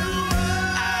new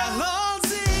Earth.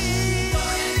 Alonzi.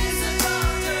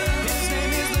 His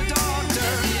name is the Doctor.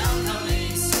 The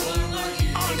oncoming storm, are you?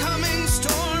 Oncoming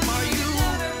storm, are you?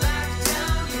 Never back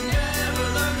down, you never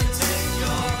learn to take.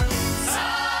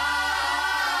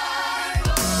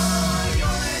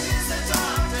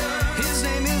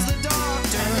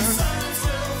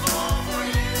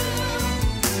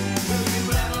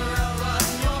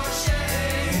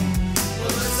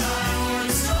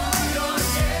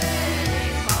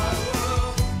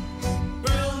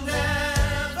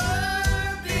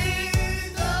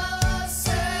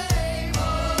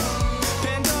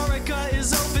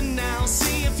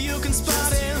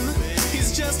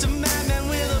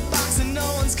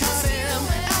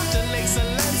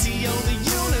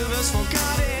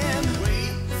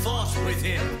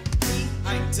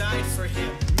 died for him.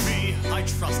 Me, I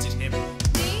trusted him.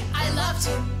 Me, I loved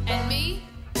him. And me,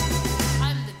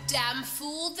 I'm the damn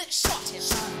fool that shot him.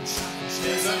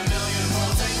 There's a million